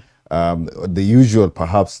down? The usual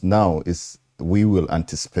perhaps now is we will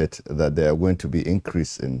anticipate that there are going to be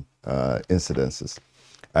increase in incidences,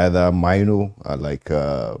 either minor like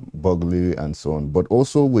burglary and so on, but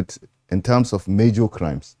also in terms of major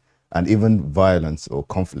crimes and even violence or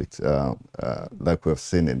conflict, like we have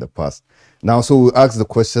seen in the past. Now, so we ask the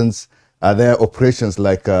questions, are there operations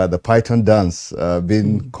like the Python dance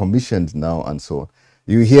being commissioned now and so on?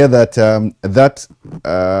 You hear that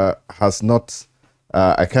has not,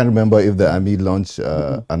 I can't remember if the army launched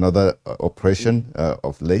another operation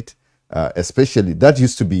of late, especially that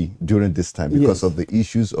used to be during this time because of the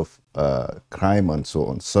issues of crime and so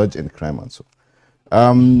on, surge in crime and so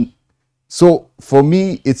on. So for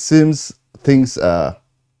me, it seems things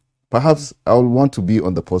perhaps I would want to be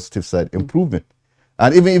on the positive side, improvement.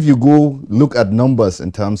 And even if you go look at numbers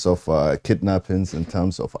in terms of kidnappings, in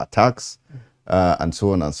terms of attacks, and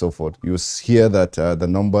so on and so forth, you hear that the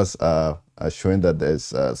numbers are showing that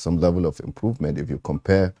there's some level of improvement if you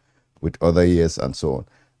compare with other years and so on.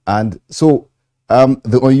 And so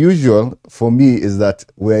the unusual for me is that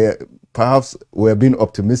we're being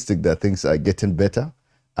optimistic that things are getting better.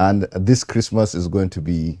 And this Christmas is going to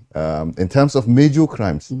be, in terms of major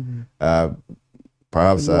crimes,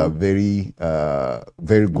 perhaps a very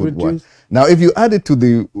good one. Now, if you add it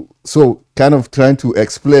to so kind of trying to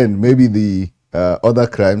explain maybe the other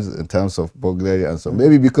crimes in terms of burglary and so,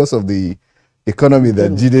 maybe because of the economy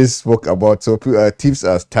that Jide spoke about, so thieves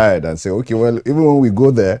are tired and say, okay, well, even when we go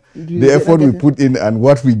there, the effort we put in and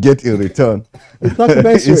what we get in return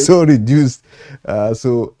is so reduced.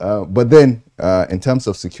 But then in terms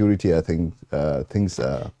of security, I think things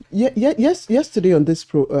are. Yesterday on this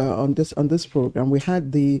program, we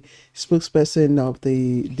had the spokesperson of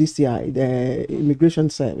the DCI, the Immigration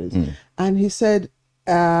Service, and he said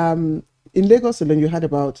in Lagos alone you had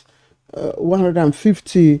about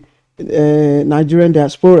 150 Nigerian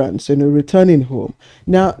diasporans, returning home.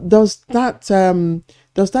 Now, does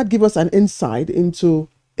that give us an insight into,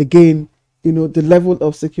 again, the level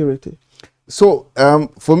of security? So,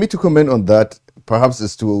 for me to comment on that, perhaps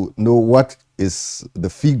is to know what is the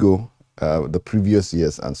figure the previous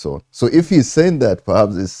years and so on. So, if he's saying that,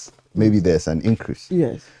 perhaps maybe there's an increase.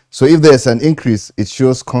 Yes. So, if there's an increase, it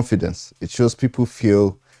shows confidence. It shows people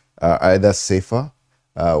feel either safer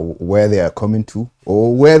where they are coming to,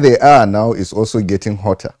 or where they are now is also getting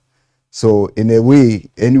hotter. So in a way,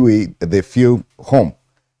 anyway, they feel home.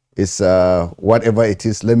 It's whatever it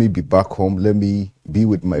is, let me be back home, let me be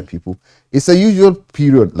with my people. It's a usual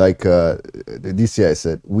period, like this year I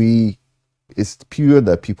said, it's the period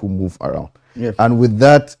that people move around. Yep. And with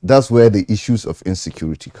that, that's where the issues of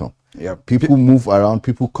insecurity come. Yep. People move around,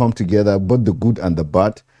 people come together, both the good and the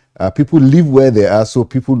bad. People live where they are, so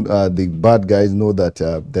people, the bad guys know that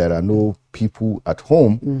there are no people at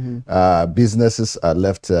home. Businesses are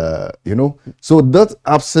left, So that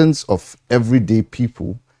absence of everyday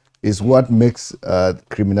people is what makes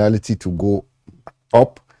criminality to go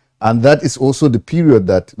up. And that is also the period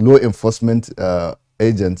that law enforcement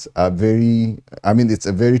agents are it's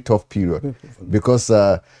a very tough period because,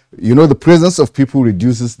 the presence of people can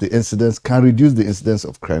reduce the incidence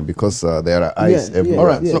of crime because there are eyes everywhere. All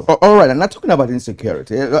right, so, all right, I'm not talking about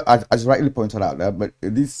insecurity, as rightly pointed out, but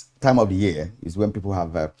this time of the year is when people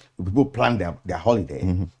people plan their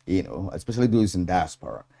holiday, especially those in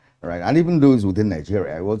diaspora. Right, and even those within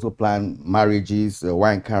Nigeria, we also plan marriages,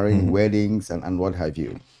 wine carrying, weddings, and what have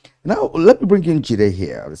you. Now, let me bring in Jide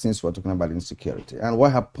here, since we're talking about insecurity. And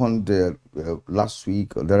what happened last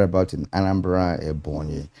week or thereabout in Anambra,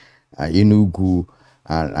 Ebonyi, Enugu,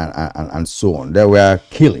 and so on. There were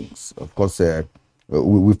killings. Of course,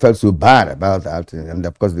 we felt so bad about that. And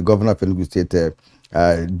of course, the governor of Enugu State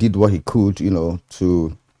did what he could,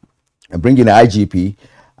 to bring in the IGP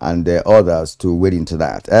and others to wade into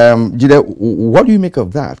that. Jide, what do you make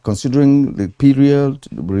of that, considering the period,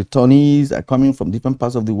 the returnees are coming from different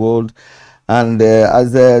parts of the world, and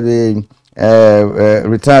as the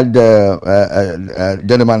retired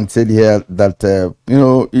gentleman said here, that,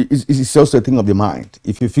 it's also a thing of the mind.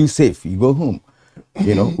 If you feel safe, you go home.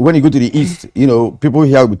 When you go to the east, people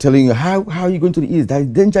here will be telling you, how are you going to the east? There's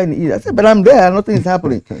danger in the east. I said, but I'm there, nothing is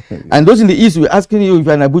happening. And those in the east will be asking you if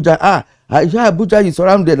you're in Abuja, Abuja is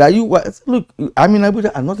surrounded. Are you? Look, I'm in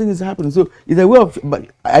Abuja and nothing is happening. So it's a way of, but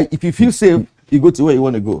if you feel safe, you go to where you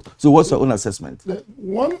want to go. So what's your own assessment?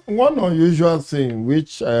 One unusual thing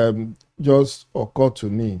which just occurred to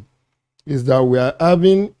me is that we are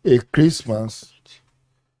having a Christmas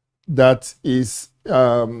that is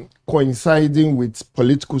coinciding with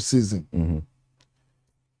political season.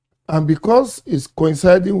 And because it's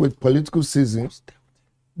coinciding with political seasons,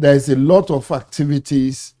 there is a lot of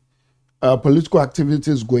activities, political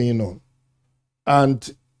activities going on.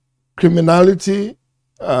 And criminality,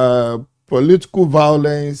 political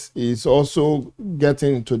violence is also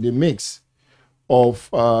getting into the mix of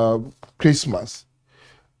Christmas.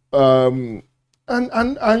 And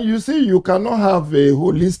you see, you cannot have a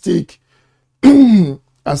holistic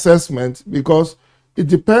assessment because it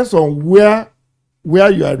depends on where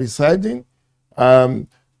you are residing.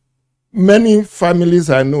 Many families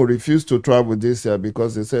I know refuse to travel this year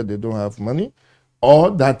because they said they don't have money,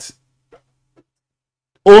 or that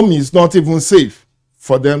home is not even safe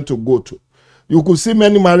for them to go to. You could see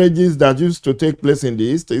many marriages that used to take place in the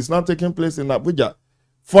East. It's not taking place in Abuja.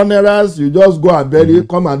 Funerals, you just go and bury,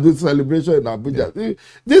 come and do celebration in Abuja. Yeah.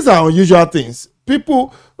 These are unusual things.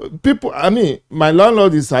 People, I mean, my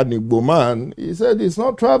landlord is an Igbo man. He said he's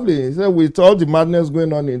not traveling. He said with all the madness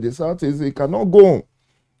going on in the South, he cannot go home.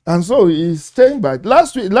 And so he's staying back.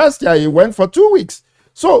 Last year, he went for 2 weeks.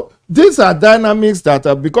 So these are dynamics that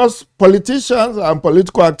are, because politicians and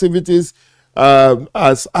political activities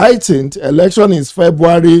as heightened. Election is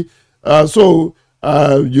February. So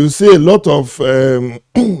you see a lot of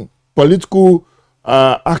political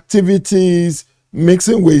activities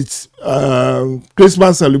mixing with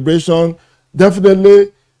Christmas celebration.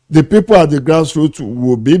 Definitely, the people at the grassroots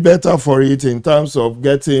will be better for it in terms of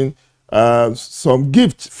getting some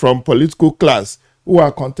gift from political class who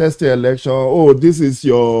are contesting election. Oh, this is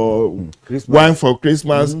your wine for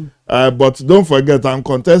Christmas. But don't forget, I'm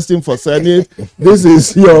contesting for Senate. This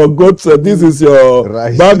is your goat. This is your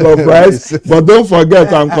bag of rice. But don't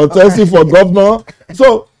forget, I'm contesting for governor.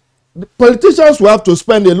 So the politicians will have to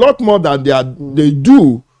spend a lot more than they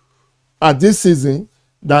do at this season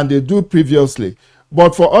than they do previously.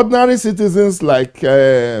 But for ordinary citizens like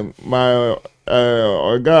my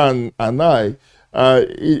Oga and I,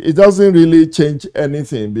 it doesn't really change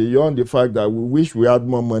anything beyond the fact that we wish we had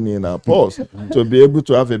more money in our purse to be able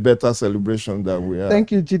to have a better celebration than we have.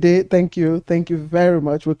 Thank you, Jide. Thank you very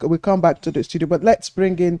much. We'll come back to the studio, but let's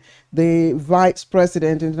bring in the Vice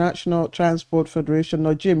President, International Transport Federation,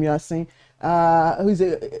 Najim Yasin, who's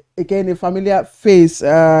again a familiar face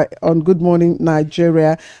on Good Morning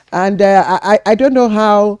Nigeria. And I don't know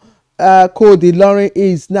how cold the lorry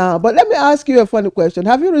is now, but let me ask you a funny question.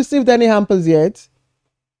 Have you received any hampers yet?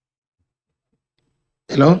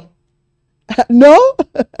 Hello? No?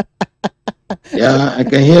 Yeah, I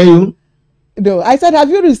can hear you. No, I said, have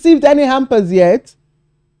you received any hampers yet?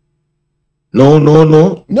 No,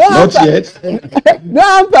 not yet. No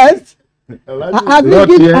hampers?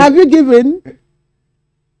 Have you given?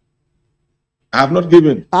 I have not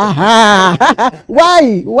given. Aha.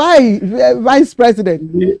 Why, Vice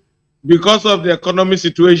President? Because of the economic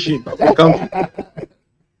situation of the country.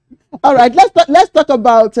 All right, let's talk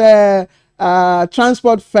about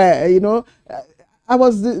transport fare. You know, I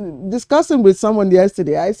was discussing with someone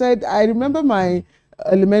yesterday. I said I remember my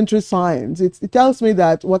elementary science. It tells me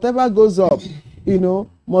that whatever goes up, you know,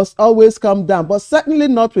 must always come down, but certainly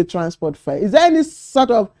not with transport fare. Is there any sort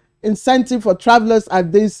of incentive for travelers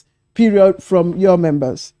at this period from your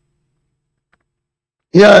members?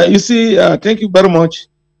 Yeah, you see, thank you very much.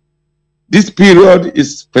 This period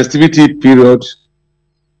is festivity period,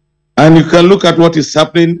 and you can look at what is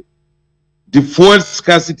happening. The fuel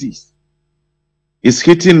scarcity is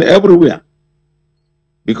hitting everywhere,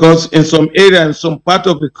 because in some area, in some part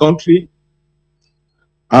of the country,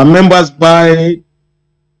 our members buy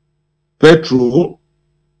petrol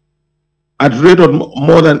at rate of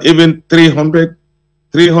more than even 300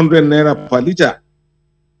 naira per liter.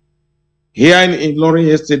 Here in Lorry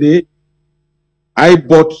yesterday, I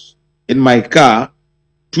bought in my car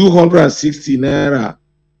 260 naira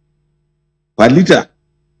per liter.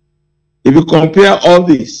 If you compare all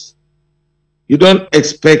this, you don't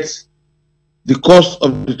expect the cost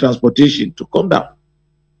of the transportation to come down.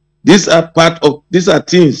 These are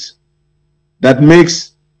things that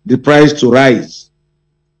makes the price to rise.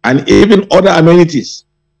 And even other amenities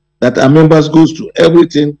that our members goes to,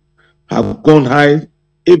 everything have gone high,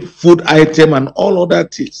 food item and all other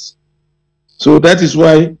things. So that is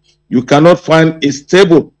why you cannot find a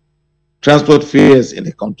stable transport fares in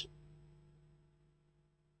the country.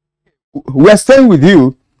 We're staying with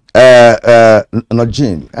you,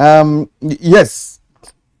 Najim. Yes,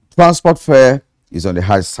 transport fare is on the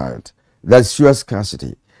high side. There's fuel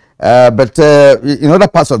scarcity. But in other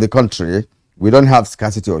parts of the country, we don't have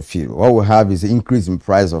scarcity of fuel. What we have is an increase in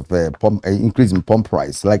price of increase in pump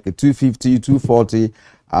price, like a 250, 240,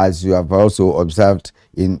 as you have also observed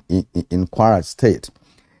in Kwara State.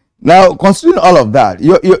 Now, considering all of that,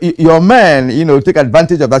 your men, take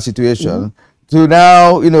advantage of that situation to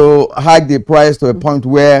now, hike the price to a point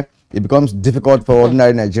where it becomes difficult for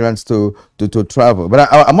ordinary Nigerians to travel. But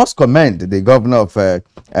I must commend the governor of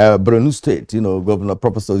Borno State, Governor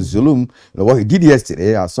Professor Zulum. What he did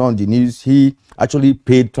yesterday, I saw on the news, he actually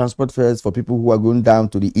paid transport fares for people who are going down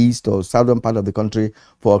to the east or southern part of the country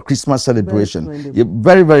for a Christmas celebration.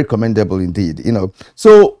 Very, very commendable indeed.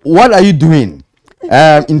 So what are you doing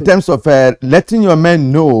in terms of letting your men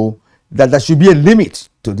know that there should be a limit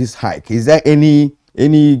to this hike? Is there any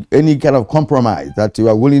kind of compromise that you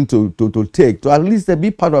are willing to take to at least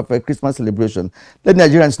be part of a Christmas celebration? Let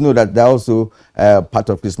Nigerians know that they're also part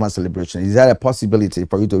of Christmas celebration. Is there a possibility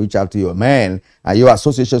for you to reach out to your men and your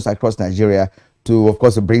associations across Nigeria to, of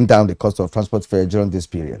course, bring down the cost of transport fare during this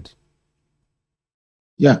period?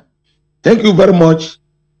 Yeah, thank you very much.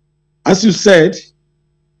 As you said,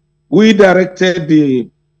 we have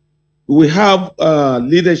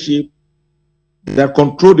leadership that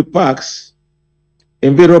control the parks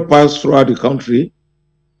in various parks throughout the country,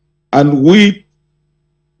 and we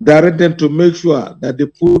direct them to make sure that they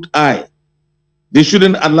put eye. They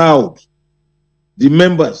shouldn't allow the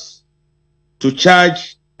members to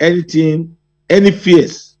charge anything, any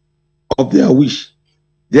fees of their wish.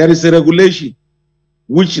 There is a regulation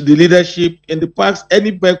which the leadership in the parks, any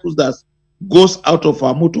vehicles that goes out of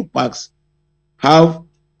our motor parks have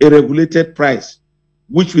a regulated price,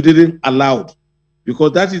 which we didn't allow,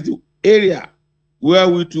 because that is the area where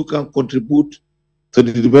we too can contribute to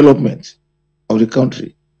the development of the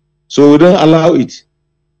country. So we don't allow it.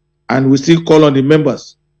 And we still call on the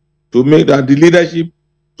members to make that, the leadership,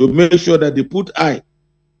 to make sure that they put eye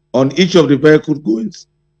on each of the vehicles going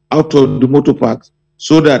out of the motor parks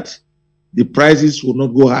so that the prices will not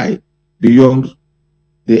go high beyond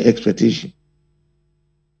the expectation.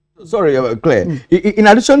 Sorry, Claire. In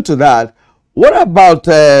addition to that, what about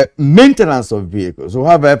maintenance of vehicles? We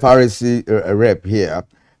have a FRC rep here.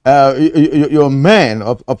 Your men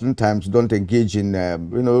oftentimes don't engage in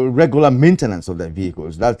regular maintenance of their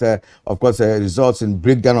vehicles. That of course results in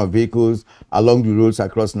breakdown of vehicles along the roads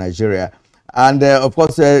across Nigeria, and of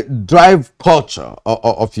course drive culture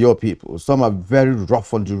of your people. Some are very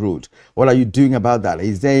rough on the road. What are you doing about that?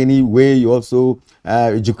 Is there any way you also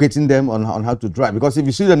educating them on how to drive? Because if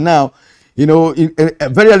you see them now,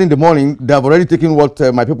 very early in the morning, they have already taken what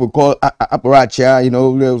my people call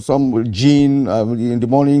aparacha, some gin in the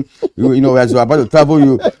morning, as you're about to travel,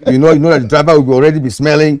 you know that the driver will already be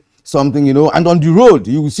smelling something, and on the road,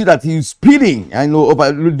 you will see that he's speeding,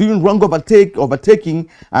 doing wrong overtaking,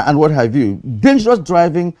 and what have you. Dangerous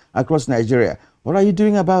driving across Nigeria. What are you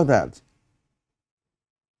doing about that?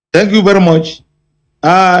 Thank you very much.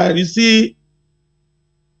 You see,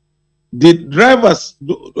 the drivers,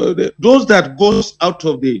 those that goes out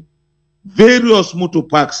of the various motor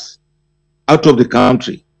parks out of the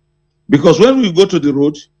country, because when we go to the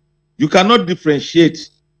road, you cannot differentiate.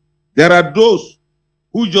 There are those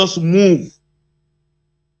who just move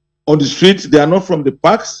on the street. They are not from the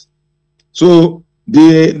parks. So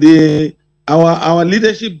our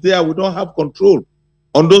leadership there, we don't have control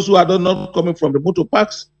on those who are not coming from the motor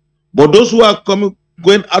parks. But those who are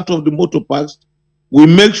going out of the motor parks, we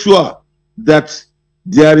make sure that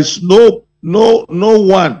there is no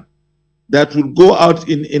one that will go out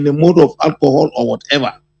in a mode of alcohol or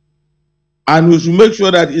whatever. And we should make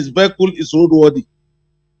sure that his vehicle is roadworthy.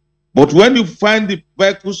 But when you find the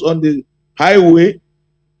vehicles on the highway,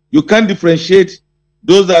 you can't differentiate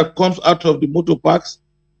those that comes out of the motor parks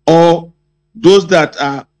or those that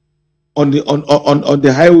are on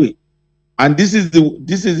the highway. And this is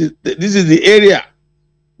the area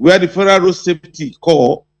where the Federal Road Safety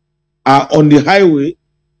Corps are on the highway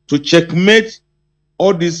to checkmate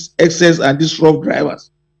all these excess and these rough drivers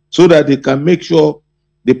so that they can make sure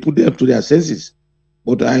they put them to their senses.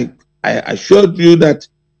 But I assured you that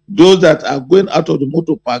those that are going out of the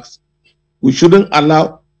motor parks, we shouldn't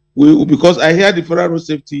allow, because I hear the Federal Road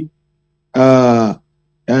Safety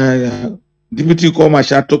Deputy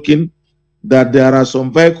Commissioner talking that there are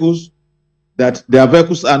some vehicles that their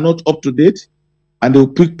vehicles are not up to date, and they will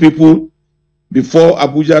pick people before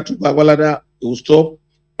Abuja to Bagwalada, they will stop,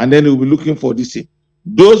 and then they will be looking for this thing.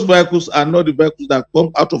 Those vehicles are not the vehicles that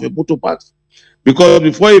come out of a motor park, because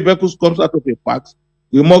before a vehicle comes out of a park,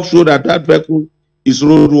 we must show that that vehicle is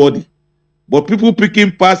roadworthy. But people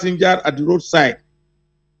picking passengers at the roadside,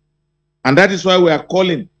 and that is why we are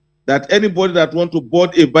calling that anybody that wants to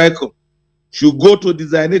board a vehicle should go to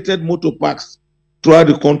designated motor parks throughout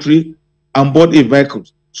the country and board a vehicle.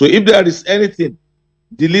 So if there is anything,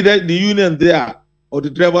 the union there or the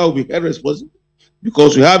driver will be held responsible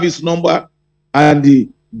because we have his number and the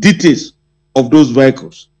details of those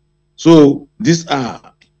vehicles. So these are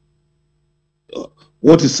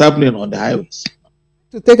what is happening on the highways.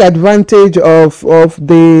 To take advantage of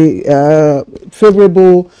the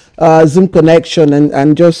favorable Zoom connection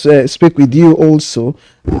and just speak with you also.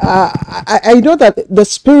 I know that the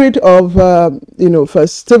spirit of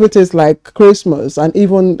festivities like Christmas and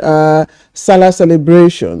even Salah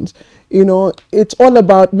celebrations, it's all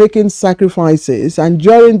about making sacrifices, and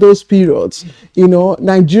during those periods,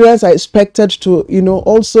 Nigerians are expected to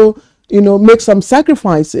also make some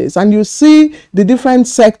sacrifices, and you see the different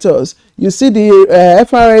sectors. You see the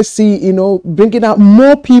FRSC, bringing out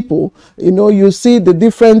more people. You see the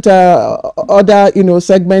different other,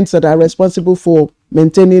 segments that are responsible for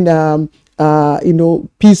maintaining,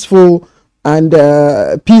 peaceful and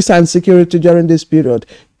peace and security during this period,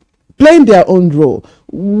 playing their own role.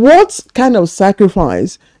 What kind of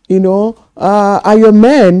sacrifice, are your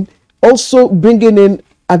men also bringing in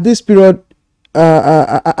at this period?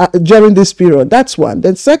 During this period? That's one.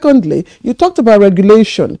 Then secondly, you talked about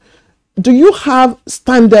regulation. Do you have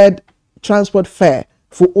standard transport fare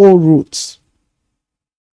for all routes?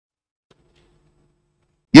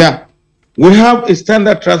 Yeah, we have a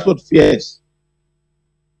standard transport fares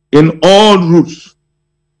in all routes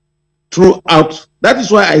throughout. That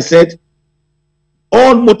is why I said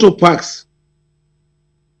all motor parks,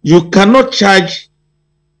 you can't charge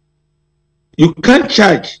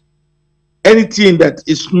anything that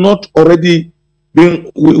is not already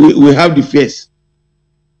being, we have the fares.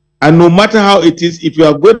 And no matter how it is, if you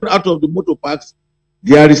are going out of the motor parks,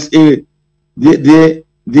 there is a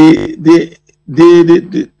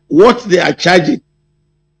what they are charging.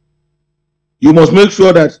 You must make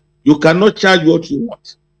sure that you cannot charge what you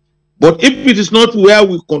want. But if it is not where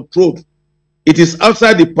we control, it is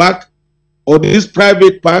outside the park or these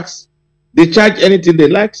private parks, they charge anything they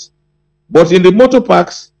like. But in the motor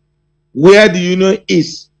parks, where the union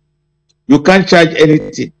is, you can't charge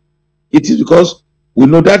anything. It is because we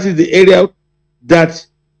know that is the area that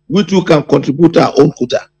we too can contribute our own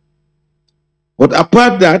quota. But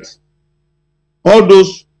apart that, all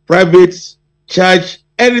those privates charge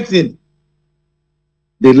anything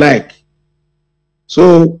they like.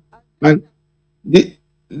 So, and this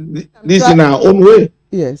in our own way.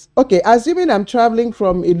 Yes. Okay. Assuming I'm traveling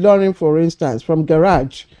from Ilorin, for instance, from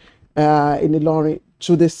Garage in Ilorin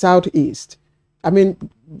to the southeast. I mean,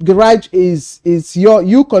 Garage is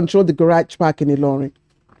you control the garage park in Ilorin.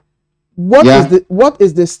 What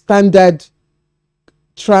is the standard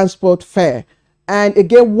transport fare? And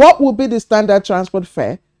again, what will be the standard transport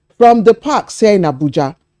fare from the parks here in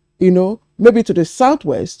Abuja, maybe to the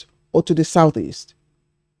southwest or to the southeast?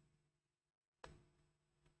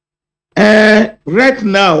 Right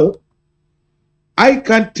now, I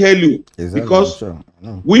can't tell you because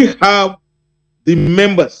we have the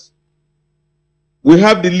members, we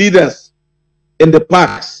have the leaders in the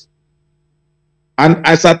parks. And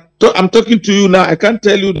as I'm talking to you now, I can't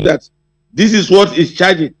tell you that this is what is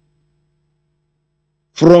charging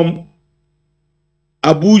from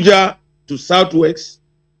Abuja to Southwest.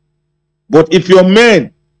 But if your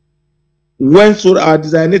men went to our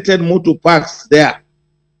designated motor parks there,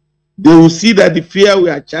 they will see that the fare we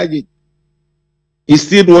are charging is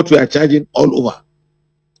still what we are charging all over.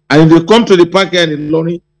 And if they come to the park here in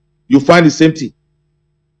Ilorin, you find the same thing.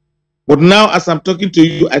 But now, as I'm talking to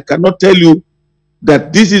you, I cannot tell you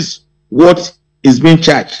that this is what is being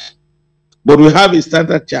charged. But we have a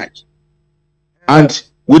standard charge. And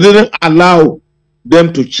we didn't allow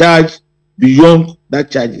them to charge beyond that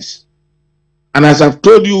charges. And as I've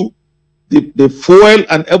told you, the fuel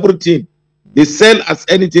and everything, they sell as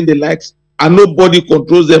anything they like, and nobody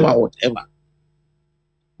controls them or whatever.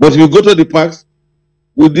 But if you go to the parks,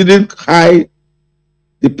 we didn't hide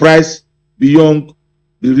the price beyond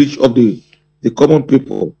the reach of the common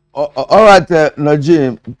people. All right,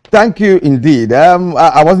 Najim, thank you indeed.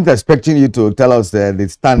 I wasn't expecting you to tell us the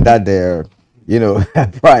standard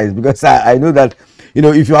price, because I know that,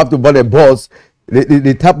 if you have to buy a bus,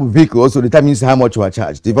 the type of vehicle also determines how much you are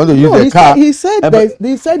charged. If you want to use a car, he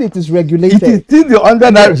said it is regulated. It is still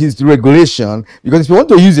under that his regulation, because if you want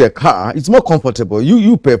to use a car, it's more comfortable.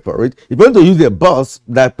 You pay for it. If you want to use a bus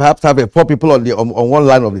that perhaps have 4 people on one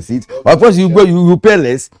line of the seat, of course you pay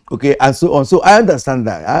less. Okay, and so on. So I understand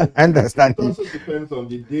that. I understand. It also depends on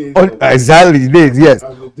the days. Exactly, the days. Yes.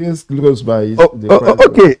 As the days goes by.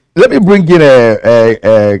 Okay. Let me bring in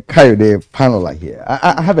a Kayode paneler here.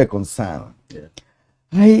 I have a concern.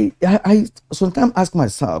 I sometimes ask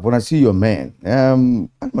myself when I see your men,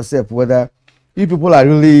 ask myself whether you people are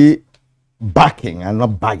really backing and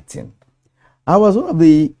not biting. I was one of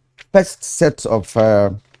the first set of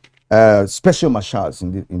special marshals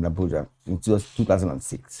in Abuja in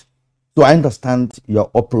 2006. So I understand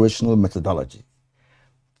your operational methodology.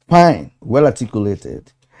 Fine, well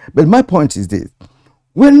articulated. But my point is this.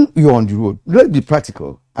 When you're on the road, let's be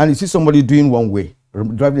practical, and you see somebody doing one way,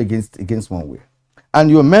 driving against one way,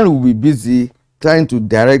 and your man will be busy trying to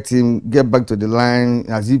direct him, get back to the line,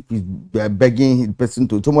 as if he's begging the person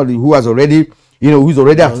to somebody who has already, who's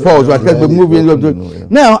already at fault.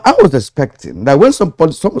 Now, I was expecting that when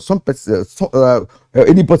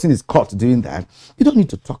any person is caught doing that, you don't need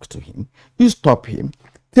to talk to him. You stop him,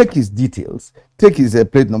 take his details, take his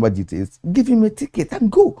plate number details, give him a ticket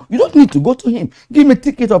and go. You don't need to go to him. Give him a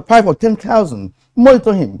ticket of 5,000 or 10,000.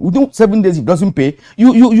 Monitor him. Within 7 days, if he doesn't pay,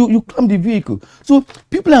 you climb the vehicle. So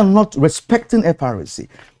people are not respecting FRSC.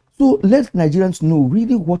 So let Nigerians know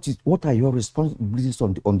really what are your responsibilities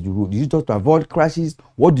on the road. Is it just to avoid crashes?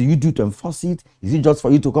 What do you do to enforce it? Is it just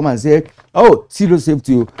for you to come and say, oh, serious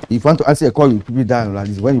safety? If you want to answer a call, you put it down. Like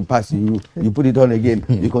this. When you pass, you put it on again.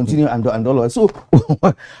 You continue and all that. So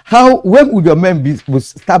when would your men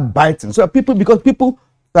start biting? So because people,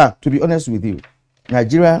 to be honest with you,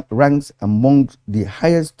 Nigeria ranks among the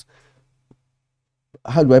highest,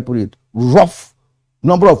 how do I put it,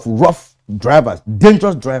 number of rough drivers,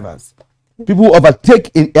 dangerous drivers. People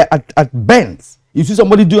overtake at bends. You see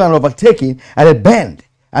somebody doing an overtaking at a bend,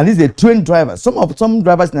 and this is a trained driver. Some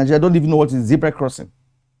drivers in Nigeria don't even know what is zebra crossing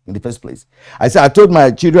in the first place. I told my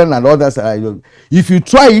children and others, if you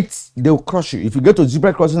try it, they will crush you. If you get to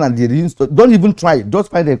zebra crossing and they don't even try it, just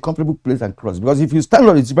find a comfortable place and cross. Because if you stand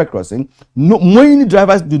on the zebra crossing, many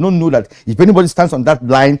drivers do not know that if anybody stands on that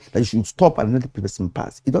line, that you should stop and let the person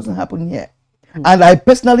pass. It doesn't happen here. And I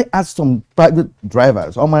personally asked some private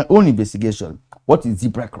drivers on my own investigation, what is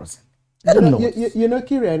zebra crossing? I don't know.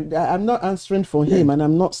 Kieran, I'm not answering for him and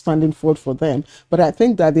I'm not standing forward for them. But I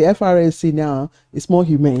think that the FRSC now is more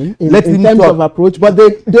humane in terms of approach. But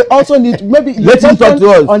they also need maybe let him talk to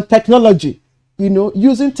us on technology.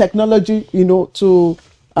 Using technology, to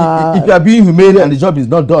if you are being humane and the job is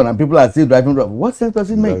not done and people are still driving wrong, what sense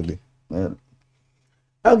does it make? Yeah.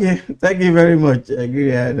 Okay, thank you very much,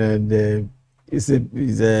 Kieran, and it's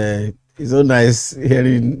so nice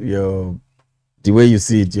hearing the way you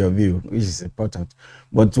see it, your view, which is important.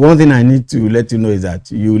 But one thing I need to let you know is that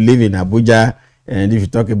you live in Abuja, and if you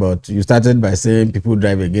talk about, you started by saying people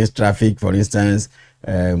drive against traffic, for instance.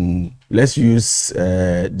 Let's use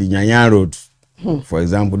the Nigerian road, for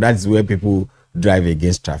example. That's where people drive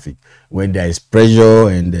against traffic. When there is pressure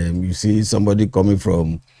and you see somebody coming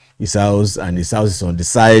from his house and his house is on the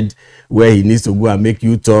side where he needs to go and make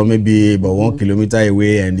U-turn, maybe about 1 kilometer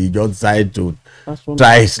away, and he just decided to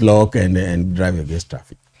try his luck and drive against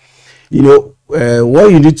traffic.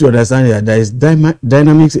 What you need to understand is that there is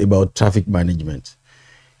dynamics about traffic management.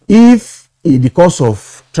 If in the course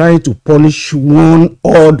of trying to punish one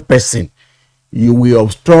odd person, you will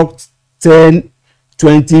obstruct 10,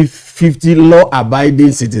 20, 50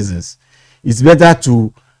 law-abiding citizens, it's better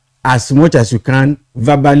to, as much as you can,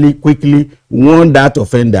 verbally, quickly warn that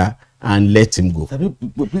offender and let him go.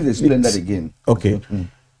 Please explain that again. Okay.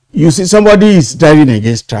 You see, somebody is driving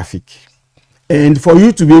against traffic, and for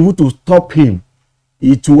you to be able to stop him,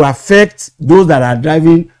 it will affect those that are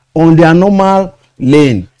driving on their normal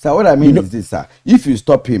lane. So what I mean is this, sir. If you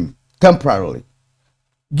stop him temporarily,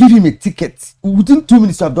 give him a ticket. Within 2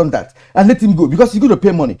 minutes, I've done that, and let him go because he's going to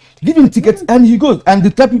pay money. Give him a ticket, and he goes, and the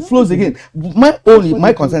traffic flows again.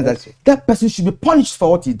 My concern is that person should be punished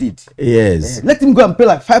for what he did. Yes. Let him go and pay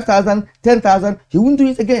like 5,000, 10,000. He won't do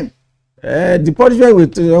it again. The punishment we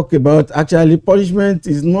talk about, actually, punishment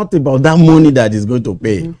is not about that money that is going to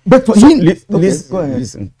pay. But for him, go ahead.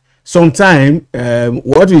 Listen. Sometime,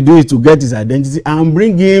 what we do is to get his identity and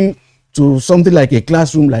bring him to something like a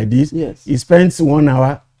classroom like this. Yes. He spends 1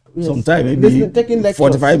 hour, sometime maybe taking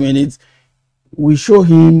 45 minutes. We show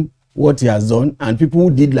him what he has done, and people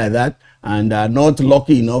who did like that and are not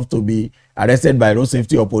lucky enough to be arrested by road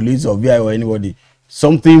safety or police or VI or anybody,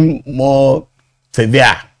 something more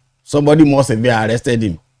severe. Somebody more severe arrested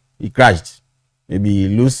him. He crashed. Maybe you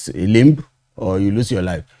lose a limb or you lose your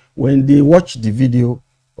life. When they watch the video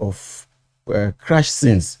of crash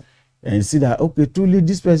scenes and see that, okay, truly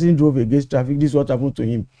this person drove against traffic, this is what happened to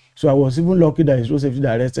him. So I was even lucky that his road safety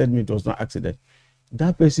that arrested me, it was not accident.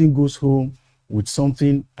 That person goes home with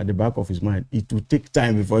something at the back of his mind. It will take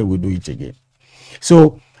time before he will do it again.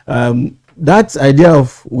 So that idea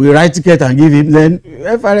of we write ticket and give him, then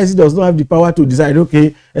FRSC does not have the power to decide,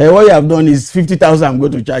 okay, what you have done is 50,000, I'm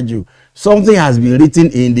going to charge you. Something has been written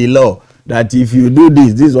in the law that if you do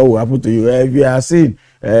this, this is what will happen to you. If you are seen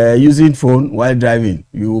using phone while driving,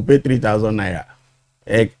 you will pay 3,000 naira.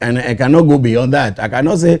 And I cannot go beyond that. I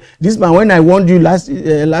cannot say, this man, when I warned you last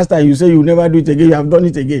time, you say you never do it again, you have done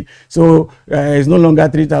it again. So it's no longer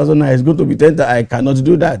 3,000 naira, it's going to be 10,000. I cannot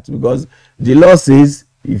do that because the law says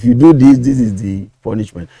if you do this, this is the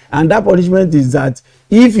punishment. And that punishment is that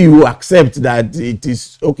if you accept that it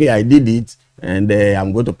is okay, I did it, and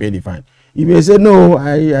I'm going to pay the fine. If you say, no,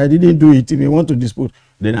 I didn't do it, if you want to dispute,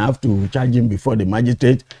 then I have to charge him before the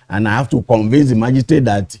magistrate, and I have to convince the magistrate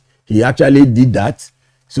that he actually did that.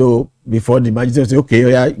 So before the magistrate say,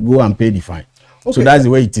 okay, yeah, go and pay the fine. Okay. So that's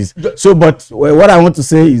the way it is. So, but what I want to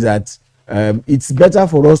say is that it's better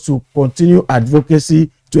for us to continue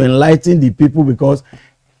advocacy to enlighten the people, because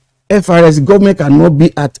FRS government cannot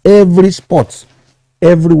be at every spot,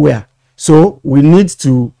 everywhere. So we need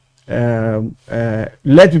to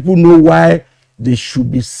let people know why they should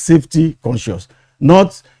be safety conscious.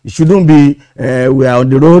 Not, it shouldn't be we are on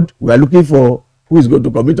the road, we are looking for who is going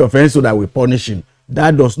to commit offense so that we punish him.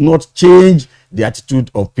 That does not change the attitude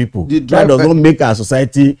of people. That does not make our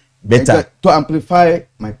society better. To amplify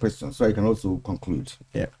my question, so I can also conclude.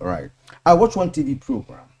 Yeah. All right. I watch one TV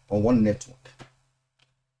program on one network.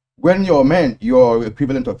 When your men, your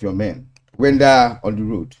equivalent of your men, when they're on the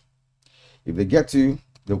road, if they get you,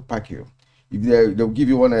 they'll pack you. If they'll give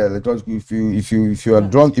you one electronic, if you are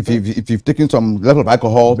drunk, if you've taken some level of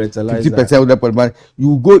alcohol, 50%,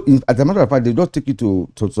 you go in. As a matter of fact, they just take you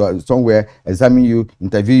to somewhere, examine you,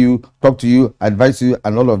 interview you, talk to you, advise you,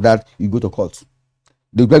 and all of that. You go to court.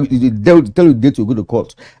 They'll tell you the date you go to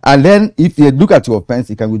court, and then if they look at your offense,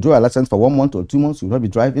 you can withdraw a license for 1 month or 2 months. You'll not be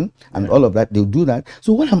driving, and all of that. They'll do that.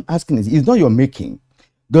 So what I'm asking is, it's not your making.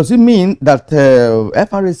 Does it mean that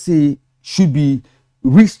FRSC should be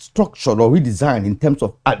restructured or redesigned in terms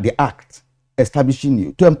of the act establishing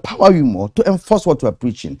you to empower you more to enforce what you are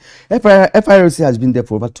preaching? FIRC has been there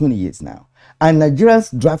for over 20 years now, and Nigeria's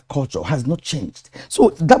drive culture has not changed. So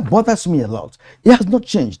that bothers me a lot. It has not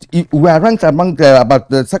changed. We are ranked among about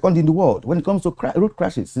the second in the world when it comes to road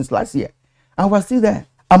crashes since last year, and we're still there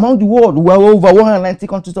among the world. We are over 190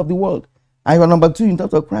 countries of the world, and we are number 2 in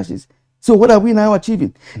terms of crashes. So what are we now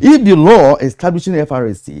achieving? If the law establishing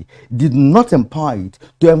FRSC did not empower it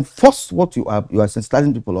to enforce what you are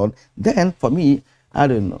sensitizing people on, then for me, I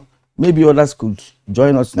don't know. Maybe others could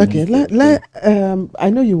join us. Okay, I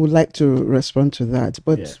know you would like to respond to that,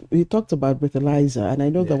 but we talked about breathalyzer, and I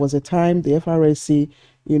know there was a time the FRSC,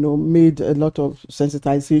 made a lot of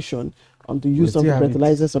sensitization on the use of the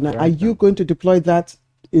breathalyzers. So now, are you going to deploy that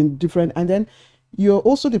in different? And then you're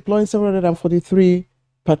also deploying 743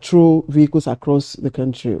 patrol vehicles across the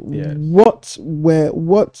country. Yes.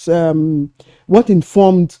 What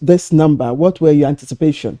informed this number? What were your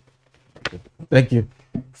anticipation? Thank you.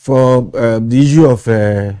 For the issue of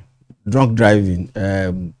drunk driving,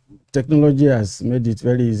 technology has made it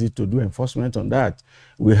very easy to do enforcement on that.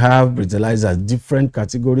 We have breathalyzers, different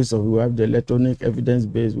categories of. We have the electronic evidence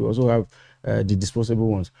base. We also have the disposable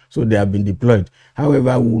ones. So they have been deployed.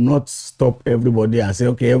 However, we will not stop everybody and say,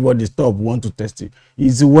 okay, everybody stop, we want to test it.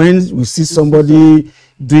 It's when we see somebody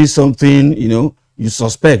doing something, you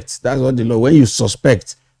suspect. That's what the law, when you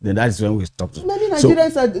suspect, then that is when we stop. Many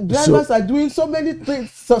Nigerians drivers are doing so many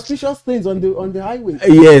suspicious things on the highway.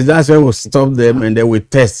 Yes, that's when we stop them, and then we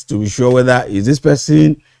test to be sure whether is this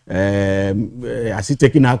person has he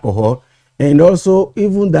taken alcohol, and also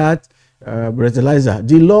even that breathalyzer.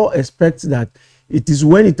 The law expects that it is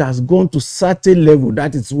when it has gone to certain level,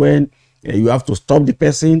 that is when you have to stop the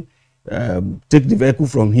person, take the vehicle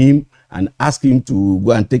from him, and ask him to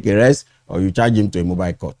go and take a rest, or you charge him to a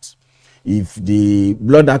mobile court. If the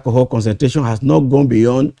blood alcohol concentration has not gone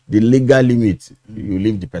beyond the legal limit, you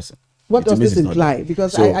leave the person. What does this imply?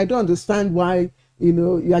 Because I don't understand why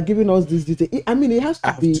you are giving us this detail. I mean, it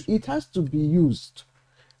has to be used.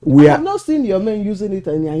 I have not seen your men using it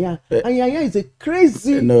in Yaya. And Yaya is a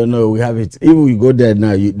crazy. No, we have it. Even we go there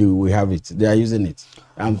now, we have it. They are using it.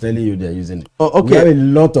 I'm telling you, they are using it. Oh, okay. We have a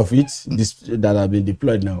lot of it that have been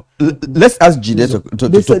deployed now. Let's ask Jide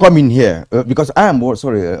to come in here because I am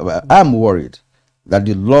worried that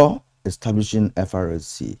the law establishing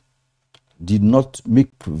FRSC did not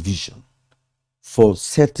make provision for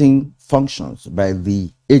certain functions by the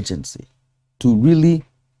agency to really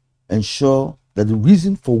ensure that the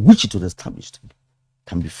reason for which it was established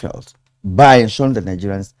can be felt by ensuring that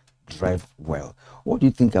Nigerians drive well. What do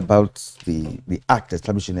you think about the act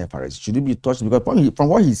establishing FRS? Should it be touched? Because from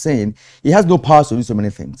what he's saying, he has no power to do so many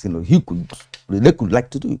things. They could like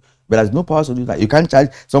to do, but has no power to do that. You can't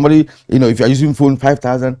charge somebody, if you're using phone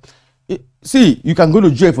 5,000. See, you can go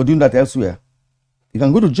to jail for doing that elsewhere. You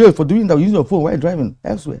can go to jail for doing that using your phone while driving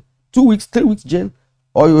elsewhere. 2 weeks, 3 weeks jail,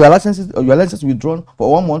 or your license withdrawn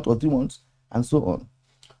for 1 month or 3 months, and so on.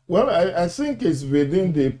 Well, I think it's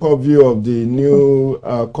within the purview of the new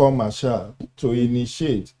Corps Marshal to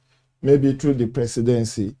initiate, maybe through the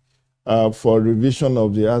presidency, for revision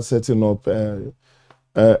of the setting up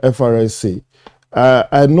FRSC.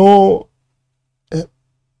 I know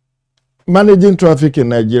managing traffic in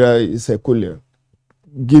Nigeria is peculiar,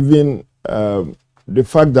 given the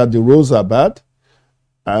fact that the roads are bad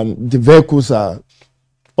and the vehicles are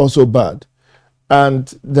also bad.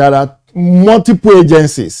 And there are multiple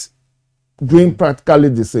agencies doing practically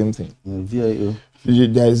the same thing. VIO.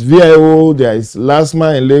 There is VIO, there is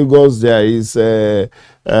LASMA in Lagos, there is the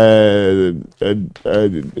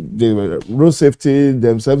road safety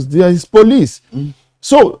themselves, there is police.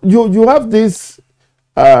 So you have this,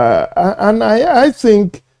 and I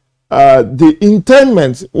think the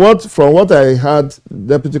intendment, from what I heard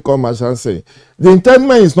Deputy Corps Marshal say, the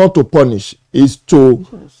intendment is not to punish, is to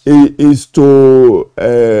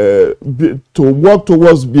work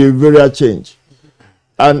towards behavioral change.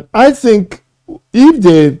 And I think if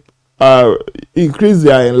they increase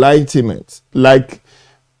their enlightenment, like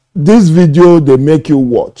this video they make you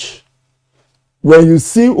watch, when you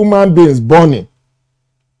see human beings burning,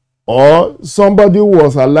 or somebody who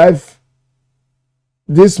was alive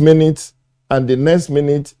this minute and the next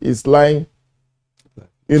minute is lying,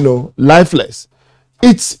 lifeless,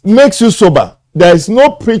 it makes you sober. There is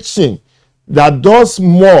no preaching that does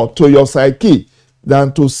more to your psyche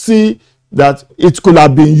than to see that it could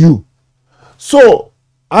have been you. So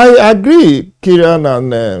I agree, Kieran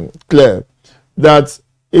and Claire, that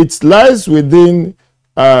it lies within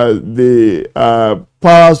the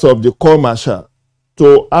powers of the Corps Marshal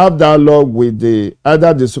to have dialogue with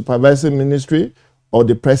either the supervising ministry or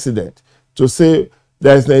the president to say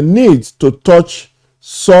there is a need to touch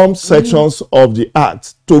some sections of the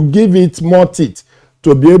act to give it more teeth,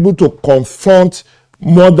 to be able to confront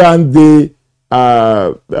modern day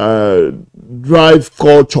drive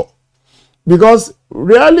culture. Because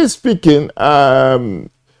really speaking, the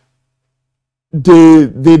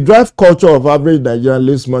drive culture of average Nigerian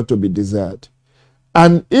leaves much to be desired.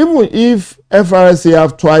 And even if FRSC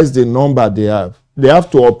have twice the number they have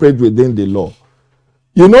to operate within the law.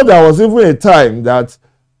 There was even a time that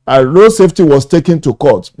road safety was taken to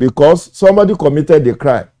court because somebody committed a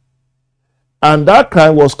crime. And that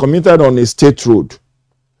crime was committed on a state road.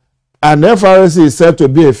 And FRSC is said to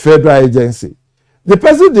be a federal agency. The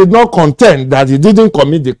person did not contend that he didn't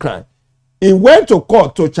commit the crime. He went to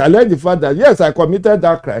court to challenge the fact that, yes, I committed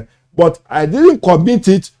that crime, but I didn't commit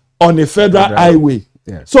it on a federal highway.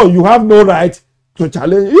 Yeah. So you have no right to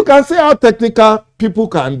challenge. You can see how technical people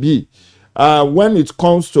can be when it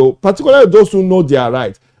comes to, particularly those who know their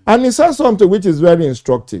right. And he says something which is very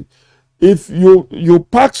instructive. If you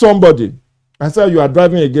park somebody and say you are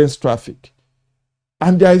driving against traffic,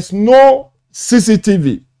 and there is no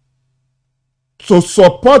CCTV to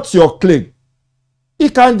support your claim, he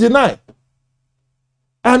can deny.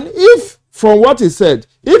 And if, from what he said,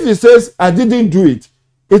 if he says, I didn't do it,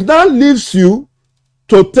 it now leaves you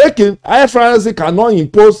to take it. IFRC cannot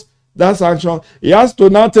impose that sanction. He has to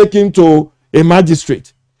now take him to a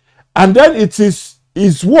magistrate. And then it is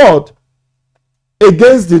his word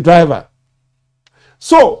against the driver.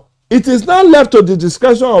 So it is now left to the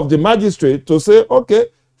discretion of the magistrate to say, okay,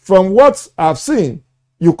 from what I've seen,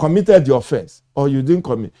 you committed the offense or you didn't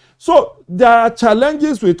commit. So there are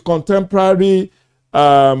challenges with contemporary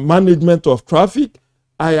management of traffic.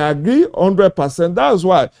 I agree 100%. That's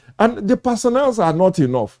why. And the personnel are not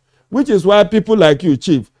enough, which is why people like you,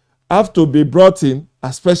 Chief, have to be brought in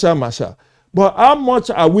as special marshal. But how much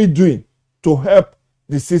are we doing to help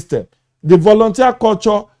the system? The volunteer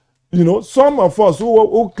culture, some of us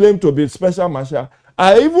who claim to be special marshal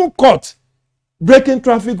are even caught breaking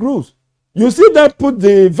traffic rules. You see them put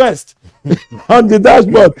the vest on the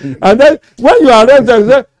dashboard, and then when you arrest them,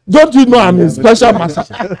 say, don't you know I'm a special marshal?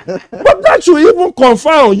 But that should even confer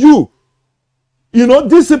on you,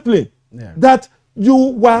 discipline, that you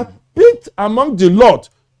were picked among the lot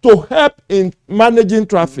to help in managing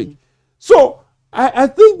traffic. So I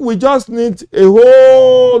think we just need a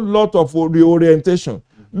whole lot of reorientation.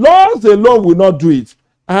 Laws alone will not do it.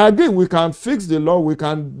 I agree, we can fix the law, we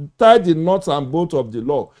can tie the nuts and bolts of the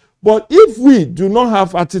law. But if we do not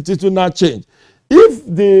have attitudinal change, if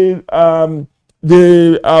the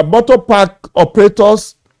motor park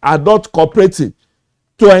operators are not cooperating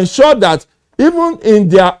to ensure that even in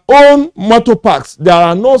their own motor parks, there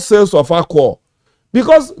are no sales of alcohol,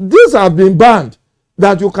 because these have been banned,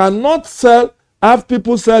 that you cannot have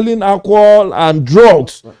people selling alcohol and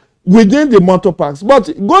drugs within the motor parks. But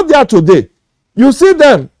go there today, you see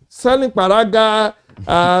them selling paraga,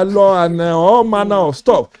 law, and all manner of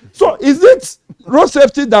stuff. So is it road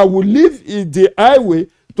safety that will leave the highway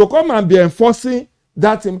to come and be enforcing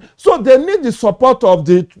that? So they need the support of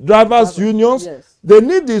the drivers' unions. Yes. They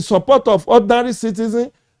need the support of ordinary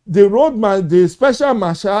citizens, the special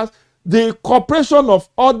marshals, the cooperation of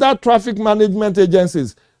other traffic management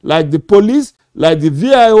agencies like the police, like the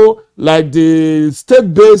VIO, like the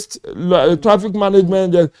state-based traffic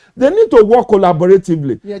management agencies. They need to work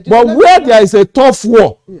collaboratively. Yeah, but where there is a tough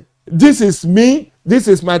war, this is me, this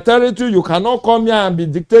is my territory, you cannot come here and be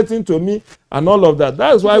dictating to me and all of that.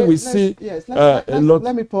 That is why we see a lot.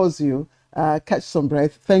 Let me pause you, catch some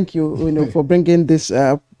breath. Thank you, for bringing this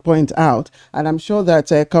point out, and I'm sure that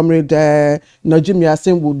Comrade Najim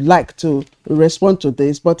Yassin would like to respond to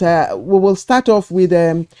this, but we will start off with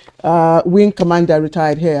Wing Commander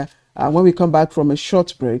retired here when we come back from a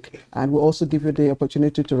short break, and we'll also give you the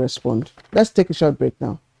opportunity to respond. Let's take a short break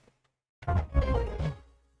now.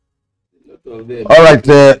 All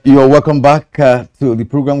right, you're welcome back to the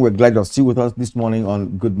program. We're glad you're still with us this morning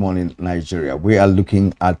on Good Morning Nigeria. We are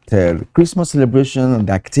looking at Christmas celebration and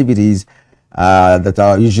the activities that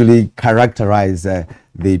are usually characterize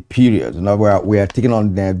the period. Now we are taking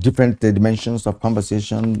on different dimensions of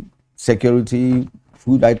conversation: security,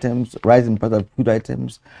 food items, rising price of food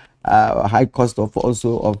items, high cost of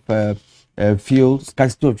fuel,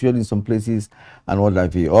 scarcity of fuel in some places, and what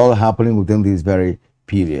have you, all happening within this very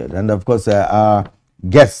period. And of course, our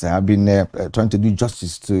guests have been trying to do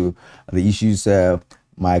justice to the issues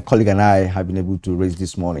my colleague and I have been able to raise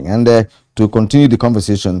this morning. And to continue the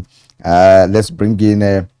conversation, let's bring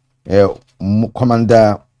in Wing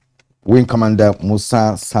Commander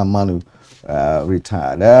Musa Samanu,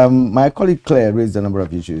 retired. My colleague Claire raised a number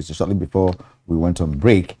of issues shortly before we went on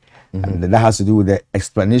break, and that has to do with the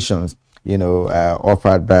explanations,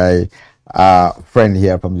 offered by our friend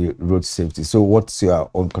here from the road safety. So what's your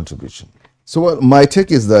own contribution? So my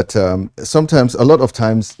take is that sometimes, a lot of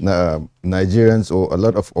times, Nigerians or a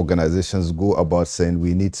lot of organizations go about saying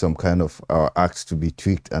we need some kind of act to be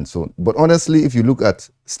tweaked and so on. But honestly, if you look at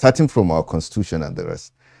starting from our constitution and the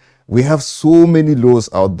rest, we have so many laws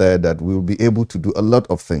out there that we will be able to do a lot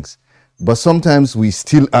of things. But sometimes we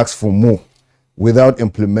still ask for more without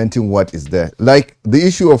implementing what is there. Like the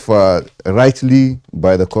issue of rightly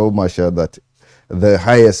by the court martial that the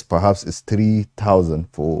highest perhaps is 3,000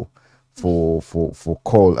 for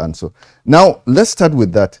call. And so now let's start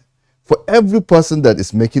with that. For every person that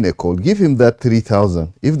is making a call, give him that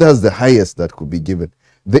 3,000. If that's the highest that could be given,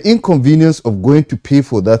 the inconvenience of going to pay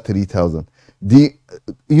for that 3,000,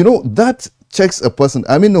 that checks a person.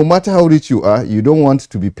 I mean, no matter how rich you are, you don't want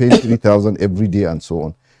to be paying 3,000 every day and so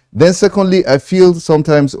on. Then secondly, I feel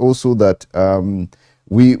sometimes also that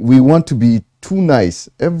we want to be too nice.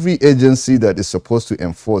 Every agency that is supposed to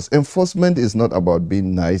enforcement is not about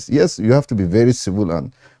being nice. Yes, you have to be very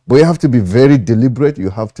civil, but you have to be very deliberate. You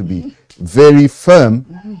have to be very firm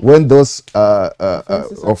when those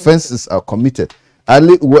offenses are committed.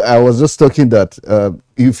 I was just talking that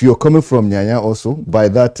if you're coming from Nyanya also, by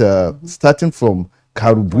that starting from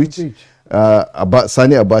Karu Bridge,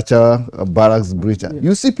 Sani Abacha Barracks Bridge,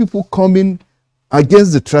 you see people coming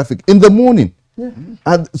against the traffic in the morning. Yeah.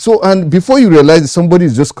 And before you realize somebody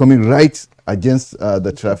is just coming right against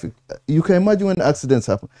the traffic, you can imagine when accidents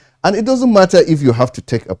happen. And it doesn't matter if you have to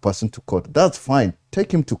take a person to court. That's fine.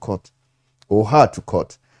 Take him to court or her to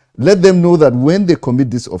court. Let them know that when they commit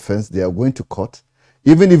this offense, they are going to court.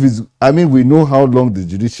 Even if it's, we know how long the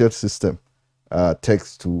judicial system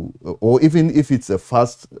takes to, or even if it's a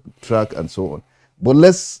fast track and so on. But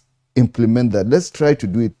let's implement that. Let's try to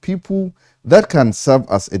do it. People, that can serve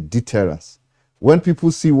as a deterrence. When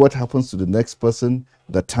people see what happens to the next person,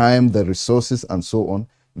 the time, the resources, and so on,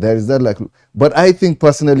 there is that but I think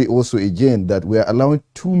personally also, again, that we are allowing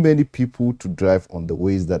too many people to drive on the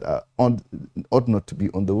ways that ought not to be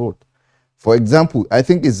on the road. For example, I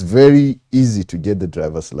think it's very easy to get the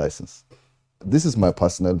driver's license. This is my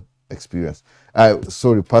personal experience.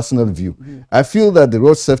 Personal view. I feel that the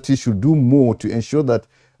road safety should do more to ensure that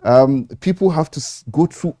people have to go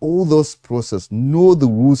through all those processes, know the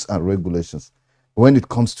rules and regulations when it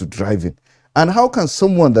comes to driving. And how can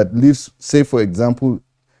someone that lives, say for example,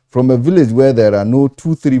 from a village where there are no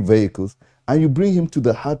 2-3 vehicles, and you bring him to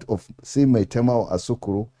the heart of, say, Maitema or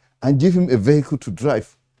Asokoro, and give him a vehicle to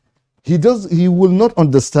drive? He will not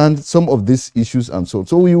understand some of these issues and so on.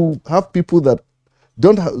 So you have people that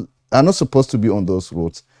are not supposed to be on those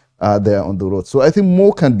roads, there on the road. So I think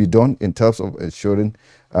more can be done in terms of ensuring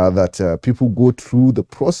that people go through the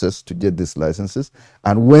process to get these licenses,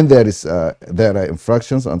 and when there are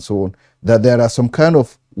infractions and so on, that there are some kind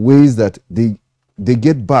of ways that they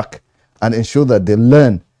get back and ensure that they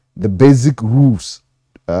learn the basic rules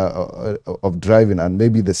of driving, and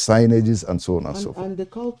maybe the signages and so on and so forth. And the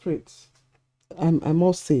culprits, I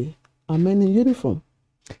must say, are men in uniform.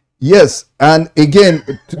 Yes, and again,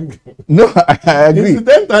 no, I agree.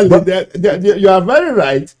 Incidentally, you are very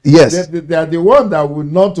right. Yes. They are the ones that will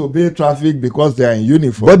not obey traffic because they are in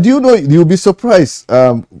uniform. But do you know, you'll be surprised.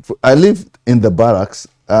 I live in the barracks.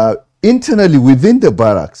 Internally, within the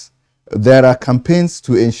barracks, there are campaigns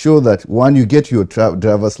to ensure that when you get your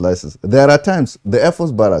driver's license, there are times, the Air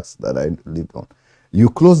Force barracks that I lived on, you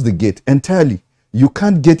close the gate entirely. You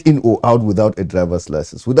can't get in or out without a driver's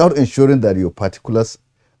license, without ensuring that your particulars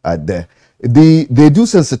are there. They do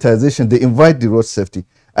sensitization, they invite the road safety.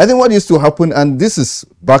 I think what used to happen, and this is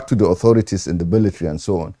back to the authorities in the military and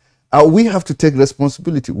so on, we have to take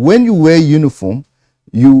responsibility. When you wear uniform,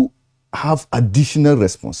 you have additional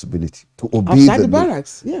responsibility to obey outside the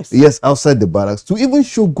barracks. Yes. Yes, outside the barracks, to even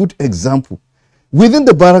show good example. Within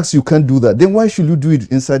the barracks, you can't do that. Then why should you do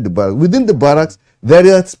it inside the barracks? Within the barracks,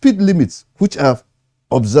 there are speed limits which are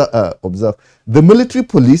observed. The military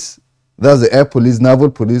police, that's the air police,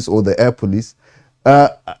 naval police, or the air police,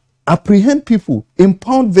 apprehend people,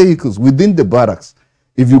 impound vehicles within the barracks.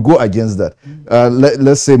 If you go against that,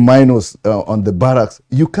 let's say minors on the barracks,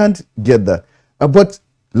 you can't get that. But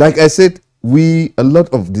like I said, a lot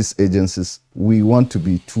of these agencies, we want to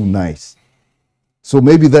be too nice. So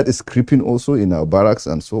maybe that is creeping also in our barracks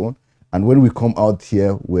and so on. And when we come out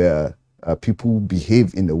here where people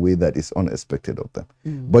behave in a way that is unexpected of them.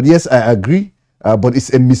 But yes, I agree. But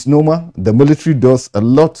it's a misnomer. The military does a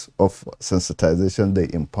lot of sensitization, they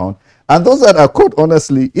impound. And those that are caught,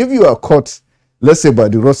 honestly, if you are caught, let's say by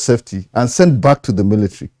the road safety, and sent back to the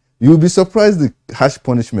military, you'll be surprised the harsh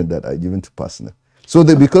punishment that are given to personnel. So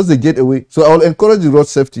because they get away. So I'll encourage the road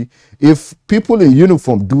safety. If people in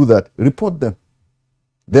uniform do that, report them.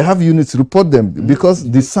 They have units, report them, because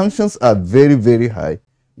the sanctions are very, very high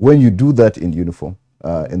when you do that in uniform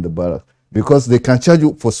in the barracks, because they can charge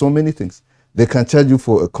you for so many things. They can charge you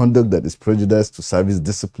for a conduct that is prejudiced to service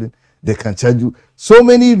discipline. They can charge you so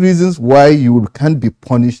many reasons why you can't be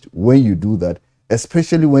punished when you do that,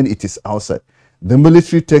 especially when it is outside. The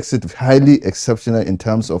military takes it highly exceptional in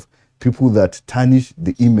terms of people that tarnish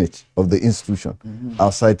the image of the institution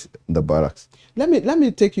outside the barracks. Let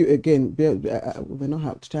me take you again. We don't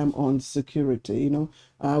have time on security. You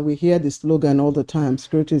know, we hear the slogan all the time: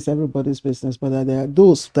 security is everybody's business. But there are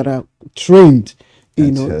those that are trained,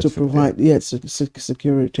 you know, to provide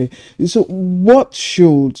security. So, what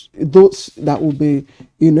should those that will be,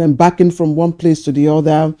 you know, embarking from one place to the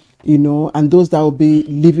other, you know, and those that will be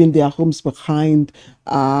leaving their homes behind,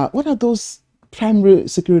 what are those primary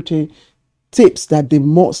security tips that they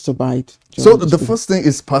must abide? So the first thing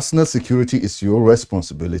is personal security is your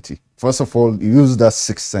responsibility. First of all, use that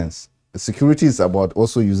sixth sense. Security is about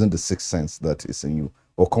also using the sixth sense that is in you,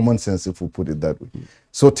 or common sense if we put it that way.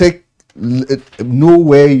 So know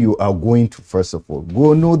where you are going to, first of all.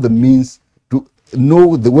 Go know the means, to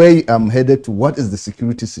know the way I'm headed to, what is the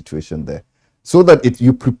security situation there, so that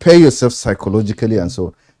you prepare yourself psychologically and so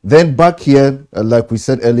on. Then back here, like we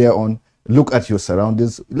said earlier on, look at your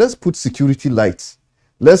surroundings. Let's put security lights.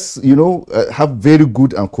 Let's, you know, have very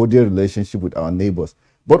good and cordial relationship with our neighbors.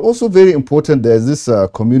 But also very important, there's this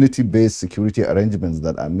community-based security arrangements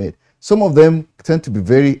that are made. Some of them tend to be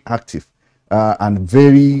very active and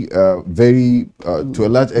very, to a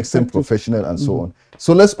large extent, professional and so on.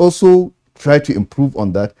 So let's also try to improve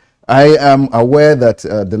on that. I am aware that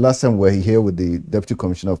the last time we were here with the Deputy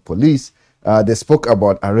Commissioner of Police, they spoke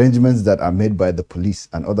about arrangements that are made by the police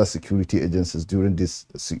and other security agencies during this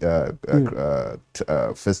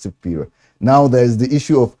festive period. Now there's the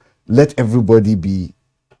issue of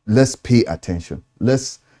let's pay attention.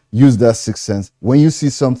 Let's use that sixth sense. When you see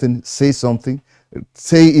something, say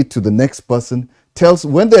it to the next person.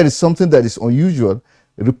 When there is something that is unusual,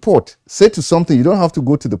 report. Say to something, you don't have to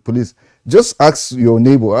go to the police. Just ask your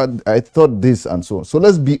neighbor, I thought this and so on. So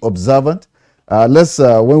let's be observant.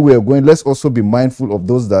 When we are going, let's also be mindful of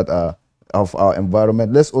those that are of our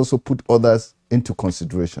environment. Let's also put others into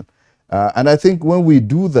consideration. And I think when we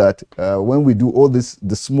do that, when we do all the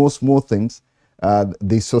small things,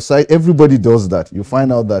 the society, everybody does that. You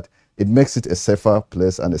find out that it makes it a safer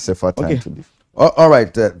place and a safer time to live. All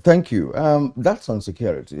right, thank you. That's on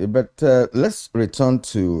security, but let's return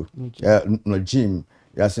to Jim.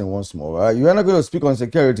 Yasin once more. You are not going to speak on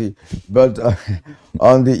security, but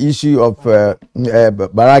on the issue of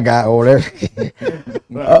Baraga or whatever.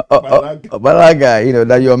 Baraga, you know,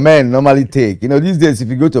 that your men normally take. You know, these days, if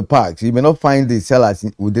you go to parks, you may not find the sellers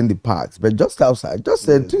within the parks, but just outside, just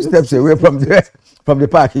 2 steps away from the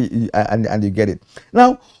park, and you get it.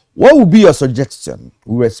 Now, what would be your suggestion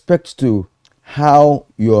with respect to how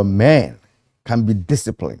your men can be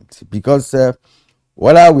disciplined? Because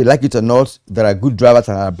whether we like it or not, there are good drivers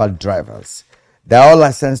and there are bad drivers. They are all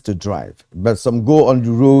licensed to drive, but some go on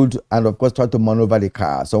the road and, of course, try to maneuver the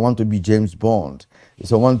car. Some want to be James Bond.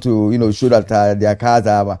 Some want to, you know, show that their cars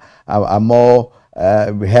are more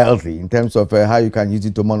healthy in terms of how you can use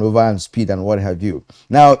it to maneuver and speed and what have you.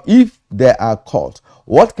 Now, if they are caught,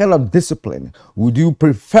 what kind of discipline would you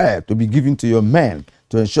prefer to be given to your men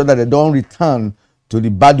to ensure that they don't return to the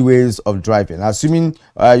bad ways of driving? Assuming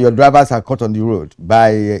your drivers are caught on the road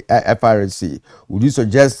by FRSC, would you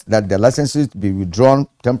suggest that their licenses be withdrawn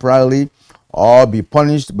temporarily or be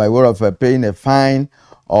punished by way of paying a fine,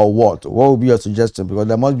 or what? What would be your suggestion? Because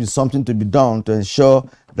there must be something to be done to ensure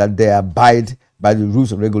that they abide by the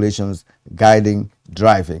rules and regulations guiding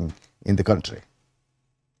driving in the country.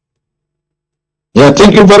 Yeah,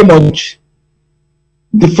 thank you very much.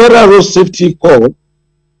 The Federal Road Safety Code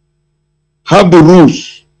have the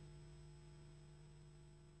rules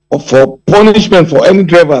for punishment for any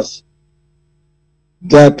drivers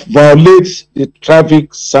that violates the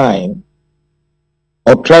traffic sign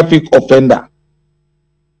or traffic offender.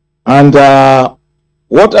 And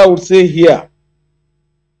what I would say here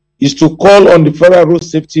is to call on the Federal Road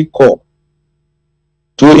Safety Corps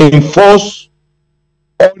to enforce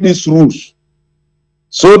all these rules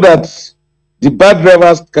so that the bad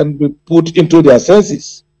drivers can be put into their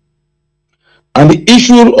senses. And the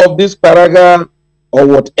issue of this paragraph or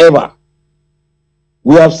whatever,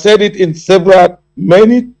 we have said it in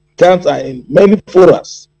many times and in many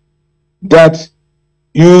forums, that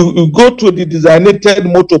you go to the designated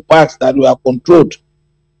motor parks that we are controlled,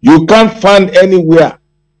 you can't find anywhere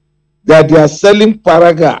that they are selling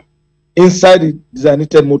paraga inside the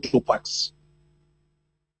designated motor parks.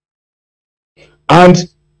 And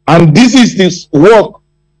this is this work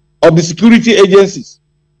of the security agencies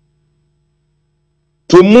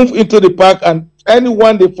to move into the park, and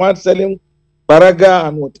anyone they find selling paraga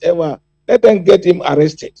and whatever, let them get him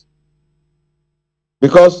arrested.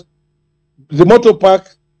 Because the motor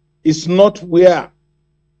park is not where,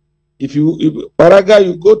 if paraga,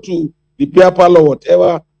 you go to the beer parlor or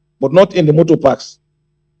whatever, but not in the motor parks.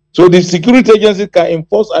 So the security agency can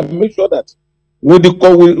enforce and make sure that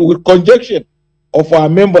with conjunction of our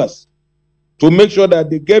members to make sure that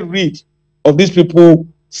they get rid of these people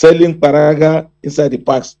selling paraga inside the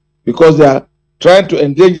parks, because they are trying to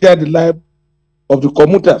endanger the life of the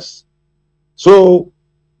commuters. So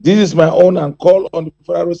this is my own and call on the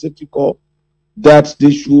Federal Road Safety Corps that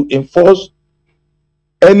they should enforce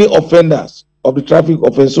any offenders of the traffic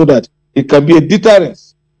offense so that it can be a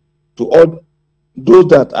deterrence to all those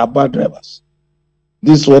that are bad drivers.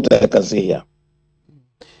 This is what I can say here.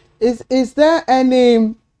 Is there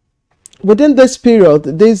any, within this period,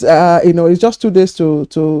 this you know, it's just 2 days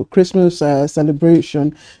to Christmas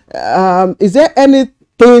celebration, is there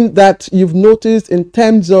anything that you've noticed in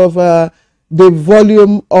terms of the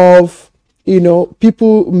volume of, you know,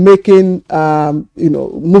 people making, you know,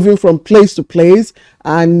 moving from place to place,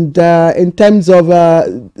 and in terms of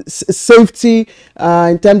safety,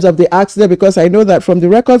 in terms of the accident? Because I know that from the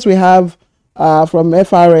records we have from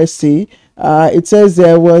FRSC, it says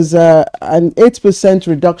there was an 8%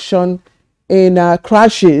 reduction in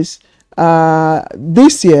crashes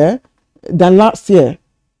this year than last year.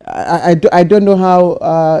 I don't know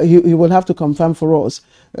how, he will have to confirm for us.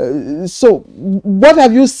 So what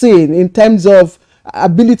have you seen in terms of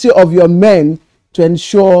ability of your men to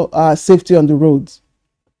ensure safety on the roads?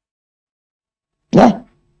 Yeah,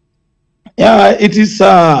 it is,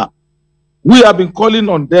 we have been calling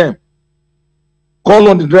on them, call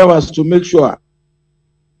on the drivers to make sure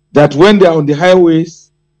that when they are on the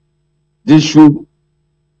highways, they should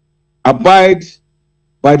abide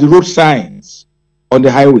by the road signs on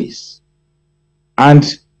the highways. And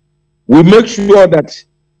we make sure that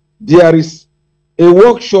there is a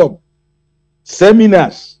workshop,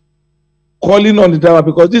 seminars, calling on the driver,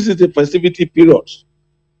 because this is the festivity period.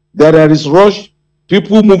 There is rush,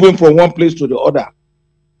 people moving from one place to the other,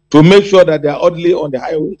 to make sure that they are orderly on the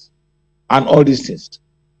highways and all these things.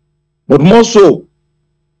 But more so,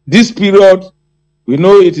 this period, we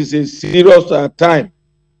know it is a serious time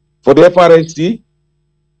for the FRSC,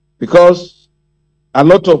 because a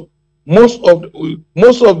lot of most of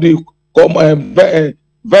the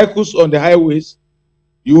vehicles on the highways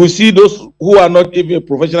you will see those who are not even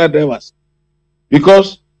professional drivers.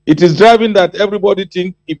 Because it is driving that everybody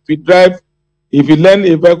think if you learn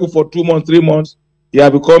a vehicle for 2 months, 3 months, you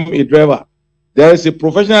have become a driver. There is a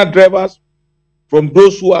professional drivers from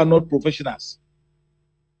those who are not professionals.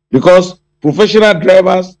 Because professional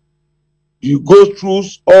drivers, you go through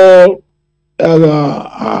all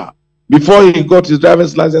before he got his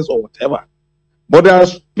driver's license or whatever. But there are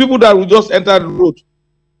people that will just enter the road.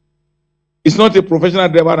 It's not a professional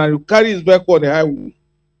driver, and you carry his vehicle on the highway,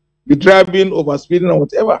 be driving, over speeding, or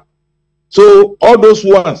whatever. So all those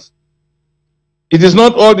ones, it is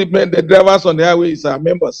not all the drivers on the highway is our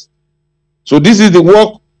members. So this is the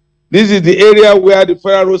work, this is the area where the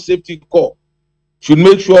Federal Road Safety Corps should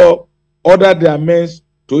make sure order their men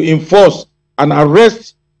to enforce and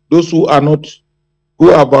arrest those who are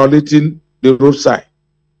violating the roadside.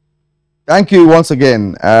 Thank you once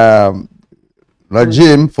again,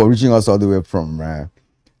 Rajim, for reaching us all the way from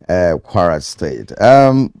Kwara State.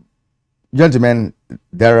 Gentlemen,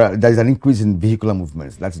 there is an increase in vehicular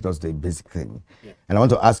movements. That's just the basic thing. Yeah. And I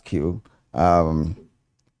want to ask you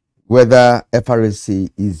whether FRSC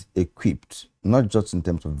is equipped, not just in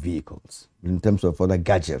terms of vehicles, but in terms of other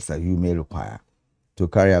gadgets that you may require to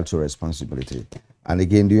carry out your responsibility. And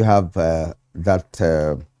again, do you have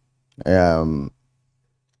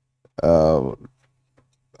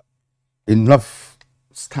enough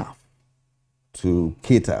staff to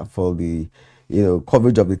cater for the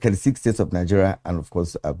coverage of the 36 states of Nigeria and of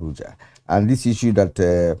course Abuja? And this issue that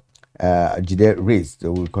Jide raised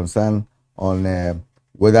will concern on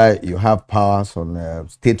whether you have powers on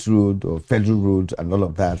state road or federal road and all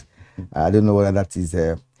of that. I don't know whether that is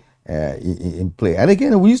in play. And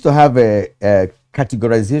again, we used to have a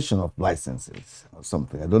categorization of licenses or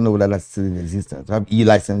something. I don't know whether that's still in existence. We have E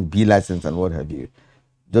license, B license, and what have you.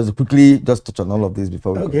 Just quickly, just touch on all of this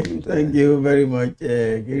before we conclude. Thank you very much,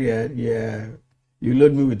 Kirian. Yeah, you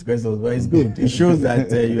load me with questions, but it's good. It shows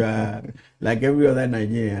that you are like every other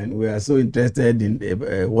Nigerian. We are so interested in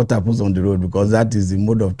what happens on the road, because that is the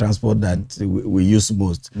mode of transport that we use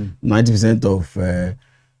most. 90% of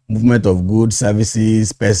movement of goods,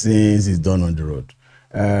 services, persons is done on the road.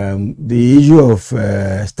 The issue of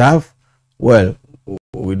staff, well,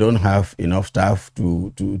 we don't have enough staff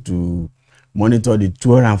to monitor the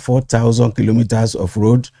 204,000 kilometers of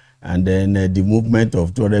road and then the movement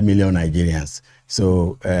of 200 million Nigerians.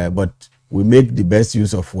 So, but we make the best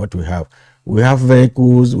use of what we have. We have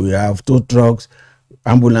vehicles, we have tow trucks,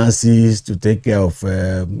 ambulances to take care of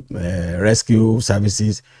rescue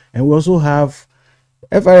services, and we also have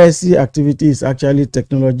FRSC activities actually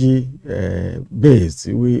technology based.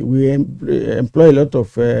 We employ a lot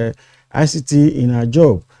of ICT in our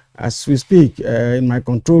job. As we speak, in my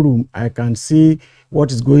control room, I can see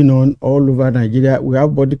what is going on all over Nigeria. We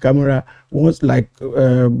have body camera. Once, like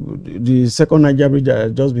the second Nigeria bridge that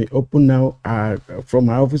has just been opened now, from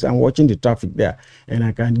my office, I'm watching the traffic there, and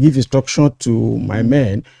I can give instruction to my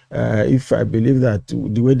men if I believe that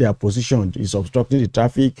the way they are positioned is obstructing the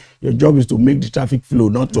traffic. Your job is to make the traffic flow,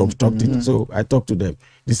 not to obstruct it. So I talk to them.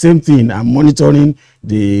 The same thing, I'm monitoring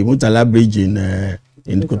the Murtala Bridge in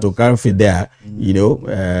Kotokarfi there.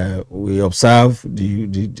 We observe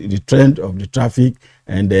the trend of the traffic,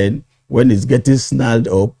 and then when it's getting snarled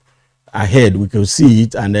up ahead, we can see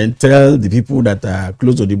it and then tell the people that are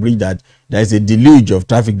close to the bridge that there is a deluge of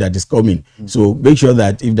traffic that is coming. So make sure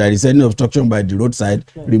that if there is any obstruction by the roadside,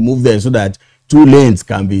 remove them so that 2 lanes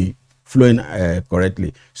can be flowing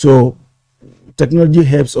correctly. So technology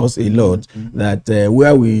helps us a lot, that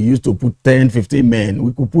where we used to put 10, 15 men,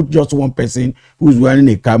 we could put just one person who's wearing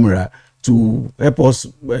a camera to help us,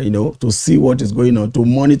 to see what is going on, to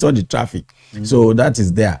monitor the traffic. So that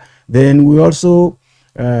is there. Then we also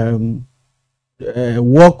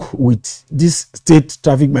work with these state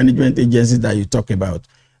traffic management agencies that you talk about.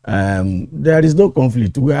 There is no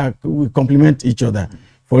conflict. We complement each other.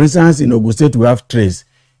 For instance, in Ogun State, we have Trace.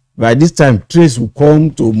 By this time, Trace will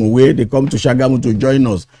come to Mowe, they come to Shagamu to join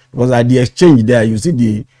us, because at the exchange there, you see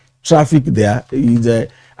the traffic there.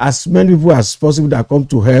 As many people as possible that come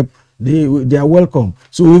to help, they are welcome.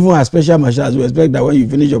 So even as special marshals, we expect that when you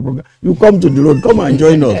finish your program, you come to the road, come and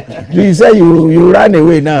join us. You say you ran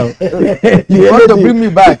away now. You want to bring me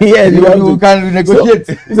back? Yes, you can negotiate.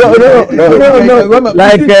 No.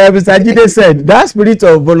 Like Mr. Jide said, that spirit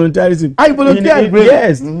of voluntarism. I volunteered.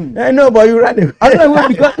 Yes. I know, but you ran away. I know,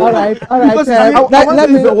 because all right. Because let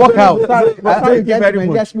me work out. Thank you very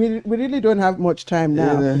much. Yes, we really don't have much time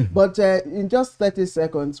now. But in just 30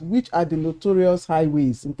 seconds, which are the notorious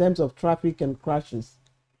highways in terms of traffic and crashes?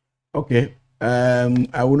 Okay.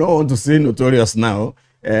 I would not want to say notorious now,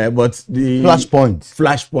 but the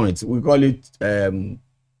flashpoints. We call it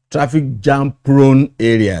traffic jam prone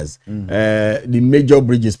areas. The major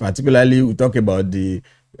bridges, particularly we talk about the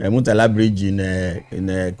Murtala Bridge in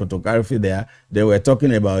Kotokarifi there. They were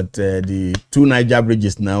talking about the 2 Niger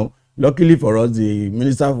bridges now. Luckily for us, the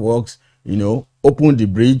Minister of Works, opened the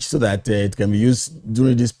bridge so that it can be used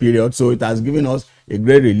during this period. So it has given us a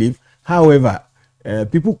great relief. However,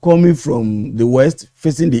 people coming from the west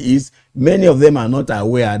facing the east, many of them are not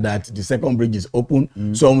aware that the second bridge is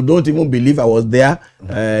open. Some don't even believe. I was there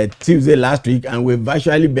Tuesday last week, and we're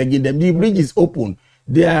virtually begging them, the bridge is open.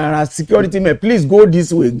 There are security men, please go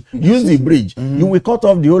this way, use the bridge. You will cut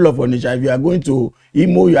off the whole of Onitsha. If you are going to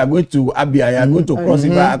Imo, you are going to Abia, you are going to cross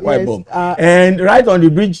River Akwa Ibom. And right on the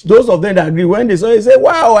bridge, those of them that agree, when they saw it, say,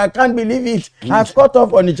 wow, I can't believe it. I've cut off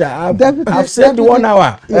Onitsha. I've saved 1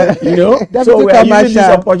 hour. So we are using this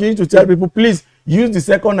opportunity to tell people, please use the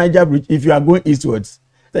second Niger bridge if you are going eastwards.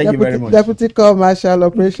 Thank you very much. Deputy Commercial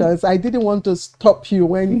Operations, I didn't want to stop you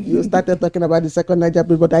when you started talking about the second Niger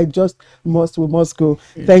bridge, but we must go.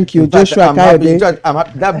 Thank you. Joshua Kayode.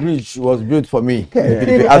 That bridge was built for me.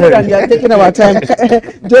 You are taking our time.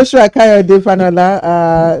 Joshua Kayode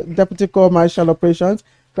Fanola, Deputy Commercial Operations,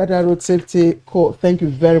 Federal Road Safety Corps. Thank you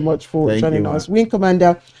very much for joining us. Wing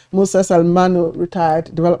Commander Musa Salmano,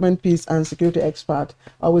 retired development, peace and security expert.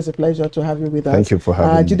 Always a pleasure to have you with us. Thank you for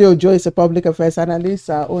having me. Jide Ojo is a public affairs analyst,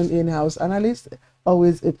 our own in-house analyst.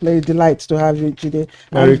 Always a delight to have you, Jide.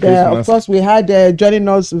 And of course, we had joining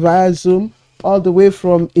us via Zoom all the way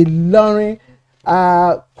from Ilorin,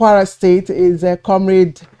 Kwara State, is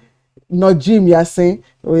Comrade Najim Yassin,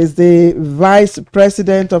 who is the Vice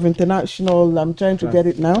President of International, I'm trying to get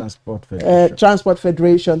it now, Transport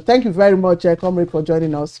Federation. Thank you very much, Comrade, for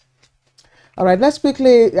joining us. All right, let's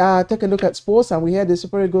quickly take a look at sports. And we heard the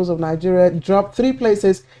Super Eagles of Nigeria drop 3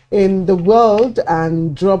 places in the world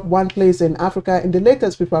and drop 1 place in Africa in the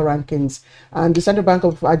latest FIFA rankings. And the Central Bank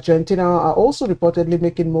of Argentina are also reportedly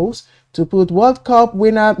making moves to put World Cup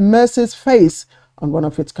winner Messi's face on one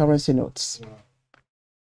of its currency notes.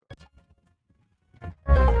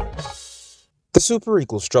 The Super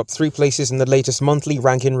Eagles dropped 3 places in the latest monthly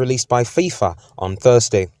ranking released by FIFA on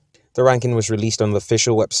Thursday. The ranking was released on the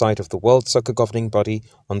official website of the World Soccer Governing Body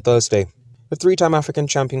on Thursday. The 3-time African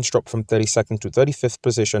champions dropped from 32nd to 35th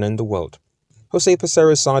position in the world. Jose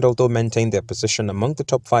Pesero's side although maintained their position among the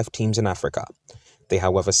top 5 teams in Africa. They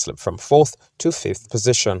however slipped from 4th to 5th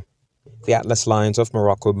position. The Atlas Lions of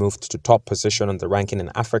Morocco moved to top position on the ranking in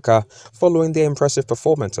Africa following their impressive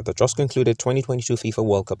performance at the just concluded 2022 FIFA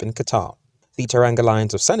World Cup in Qatar. The Teranga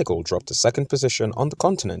Lions of Senegal dropped to 2nd position on the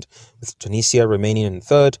continent, with Tunisia remaining in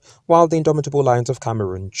 3rd, while the Indomitable Lions of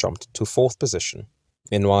Cameroon jumped to 4th position.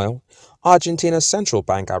 Meanwhile, Argentina's central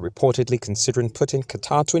bank are reportedly considering putting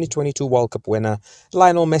Qatar 2022 World Cup winner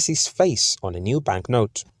Lionel Messi's face on a new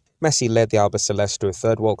banknote. Messi led the Albiceleste to a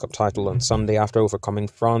 3rd World Cup title on Sunday after overcoming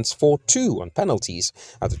France 4-2 on penalties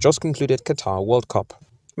at the just concluded Qatar World Cup.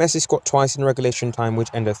 Messi scored twice in regulation time, which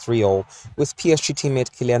ended 3-0, with PSG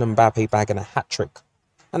teammate Kylian Mbappe bagging a hat-trick.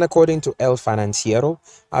 And according to El Financiero,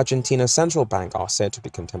 Argentina's central bank are said to be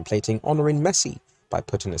contemplating honouring Messi by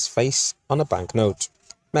putting his face on a banknote.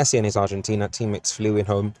 Messi and his Argentina teammates flew in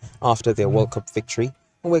home after their World Cup victory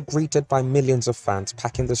and were greeted by millions of fans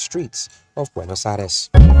packing the streets of Buenos Aires.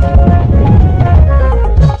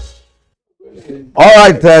 All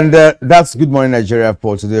right, and that's Good Morning Nigeria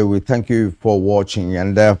for today. We thank you for watching,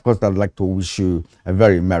 and of course, I'd like to wish you a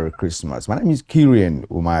very Merry Christmas. My name is Kirian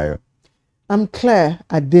Umayo. I'm Claire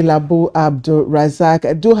Adelabu Abdul Razak.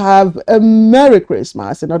 I do have a Merry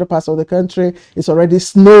Christmas. In other parts of the country, it's already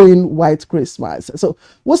snowing White Christmas. So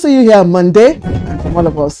we'll see you here Monday, and from all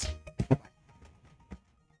of us, bye-bye.